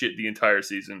 fucked up shit the entire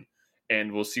season,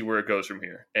 and we'll see where it goes from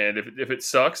here. And if it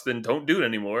sucks, then don't do it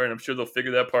anymore, and I'm sure they'll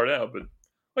figure that part out. But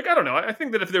like, I don't know. I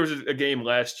think that if there was a game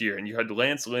last year and you had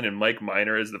Lance Lynn and Mike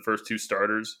Minor as the first 2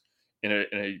 starters in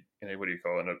a what do you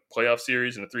call it, in a playoff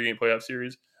series, in a 3-game playoff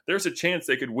series, there's a chance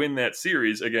they could win that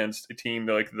series against a team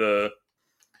like the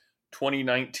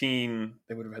 2019,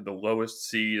 they would have had the lowest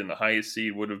seed, and the highest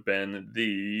seed would have been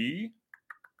the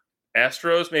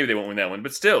Astros. Maybe they won't win that one,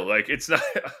 but still, like it's not.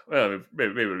 Well,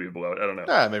 maybe it'll be below it. I don't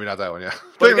know. Maybe not that one. Yeah,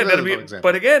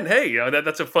 but again, hey,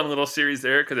 that's a fun little series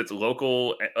there because it's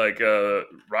local, like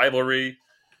rivalry.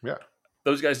 Yeah,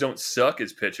 those guys don't suck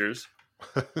as pitchers.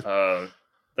 They're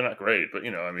not great, but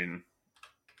I mean,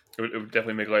 it would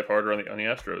definitely make life harder on the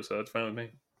Astros. So that's fine with me.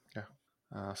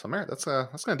 Yeah. So, Merritt, that's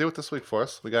gonna do it this week for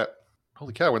us. We got.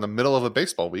 Holy cow, we're in the middle of a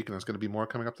baseball week, and there's going to be more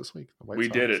coming up this week. We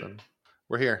did it.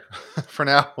 We're here. For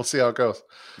now, we'll see how it goes.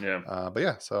 Yeah. But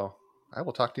yeah, so I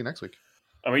will talk to you next week.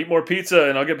 I'm going to eat more pizza,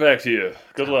 and I'll get back to you.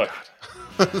 Good luck.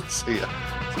 See ya.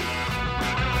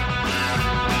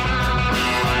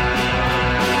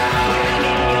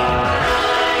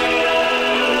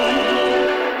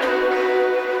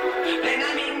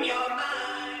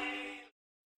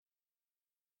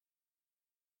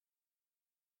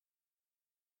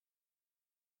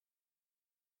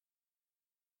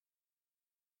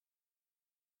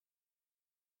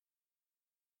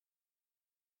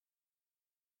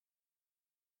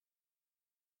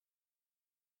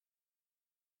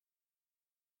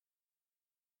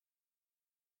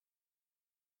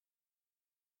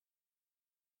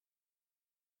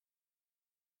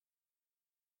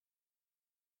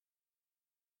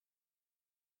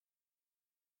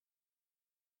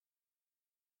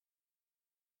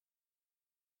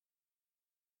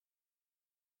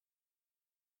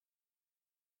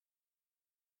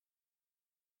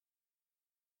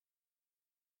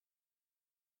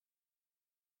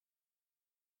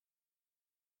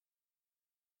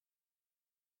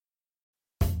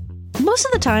 Most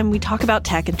of the time, we talk about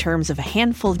tech in terms of a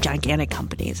handful of gigantic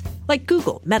companies, like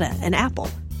Google, Meta, and Apple.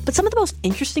 But some of the most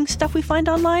interesting stuff we find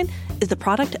online is the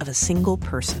product of a single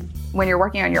person. When you're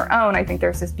working on your own, I think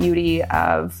there's this beauty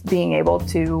of being able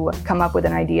to come up with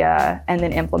an idea and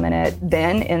then implement it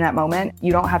then in that moment.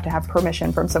 You don't have to have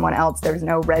permission from someone else. There's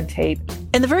no red tape.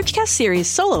 In the Vergecast series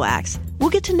Solo Acts,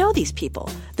 we'll get to know these people,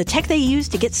 the tech they use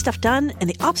to get stuff done, and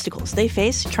the obstacles they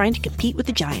face trying to compete with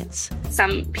the giants.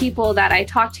 Some people that I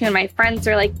talk to and my friends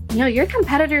are like, your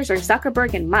competitors are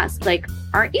Zuckerberg and Musk. Like,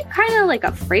 aren't you kind of like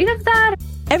afraid of that?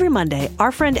 Every Monday,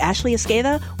 our friend Ashley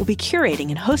Esqueda will be curating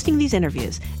and hosting these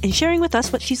interviews and sharing with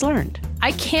us what she's learned.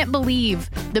 I can't believe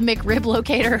the McRib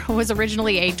locator was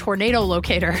originally a tornado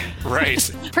locator.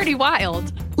 Right. Pretty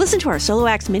wild. Listen to our Solo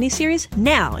Acts miniseries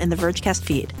now in the Vergecast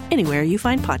feed, anywhere you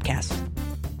find podcasts.